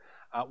worship,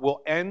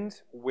 we'll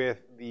end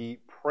with the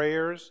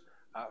prayers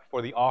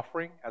for the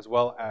offering, as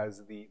well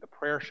as the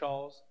prayer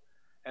shawls.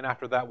 And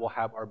after that, we'll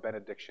have our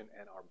benediction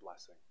and our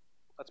blessing.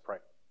 Let's pray.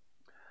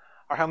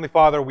 Our Heavenly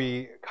Father,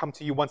 we come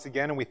to you once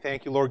again, and we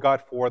thank you, Lord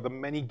God, for the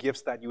many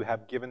gifts that you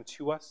have given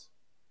to us.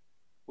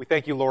 We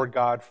thank you, Lord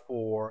God,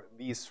 for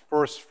these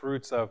first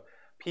fruits of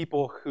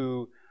people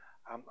who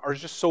are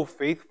just so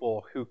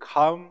faithful, who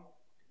come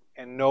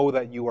and know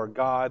that you are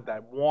God,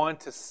 that want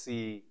to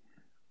see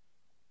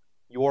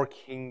your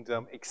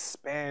kingdom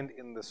expand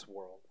in this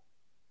world.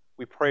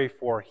 We pray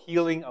for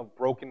healing of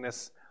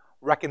brokenness,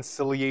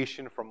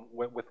 reconciliation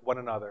with one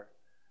another,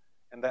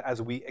 and that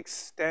as we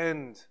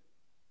extend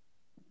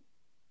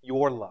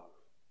your love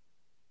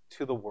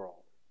to the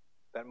world,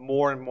 that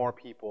more and more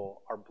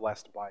people are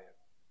blessed by it.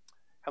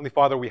 Heavenly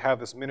Father, we have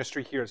this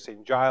ministry here at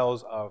St.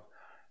 Giles of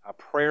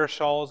prayer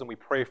shawls, and we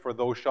pray for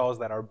those shawls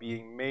that are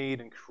being made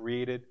and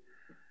created,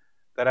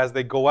 that as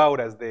they go out,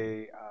 as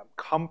they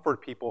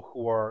comfort people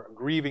who are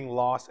grieving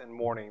loss and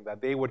mourning,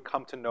 that they would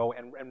come to know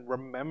and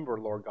remember,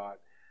 Lord God,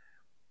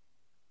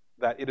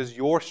 that it is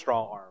your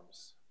strong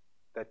arms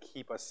that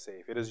keep us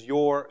safe. It is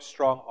your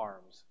strong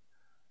arms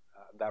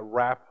that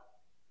wrap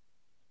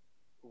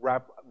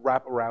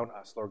around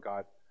us, Lord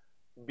God.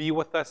 Be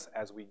with us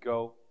as we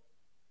go.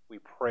 We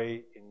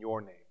pray in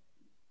your name.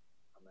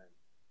 Amen.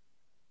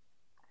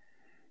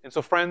 And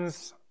so,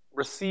 friends,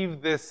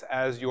 receive this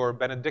as your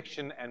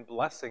benediction and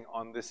blessing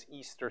on this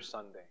Easter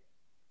Sunday.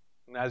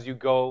 And as you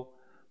go,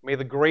 may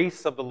the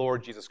grace of the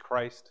Lord Jesus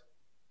Christ,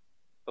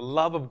 the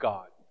love of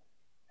God,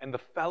 and the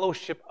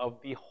fellowship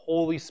of the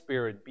Holy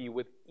Spirit be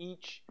with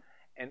each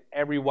and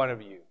every one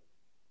of you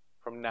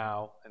from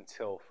now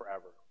until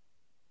forever.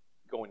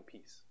 Go in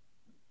peace.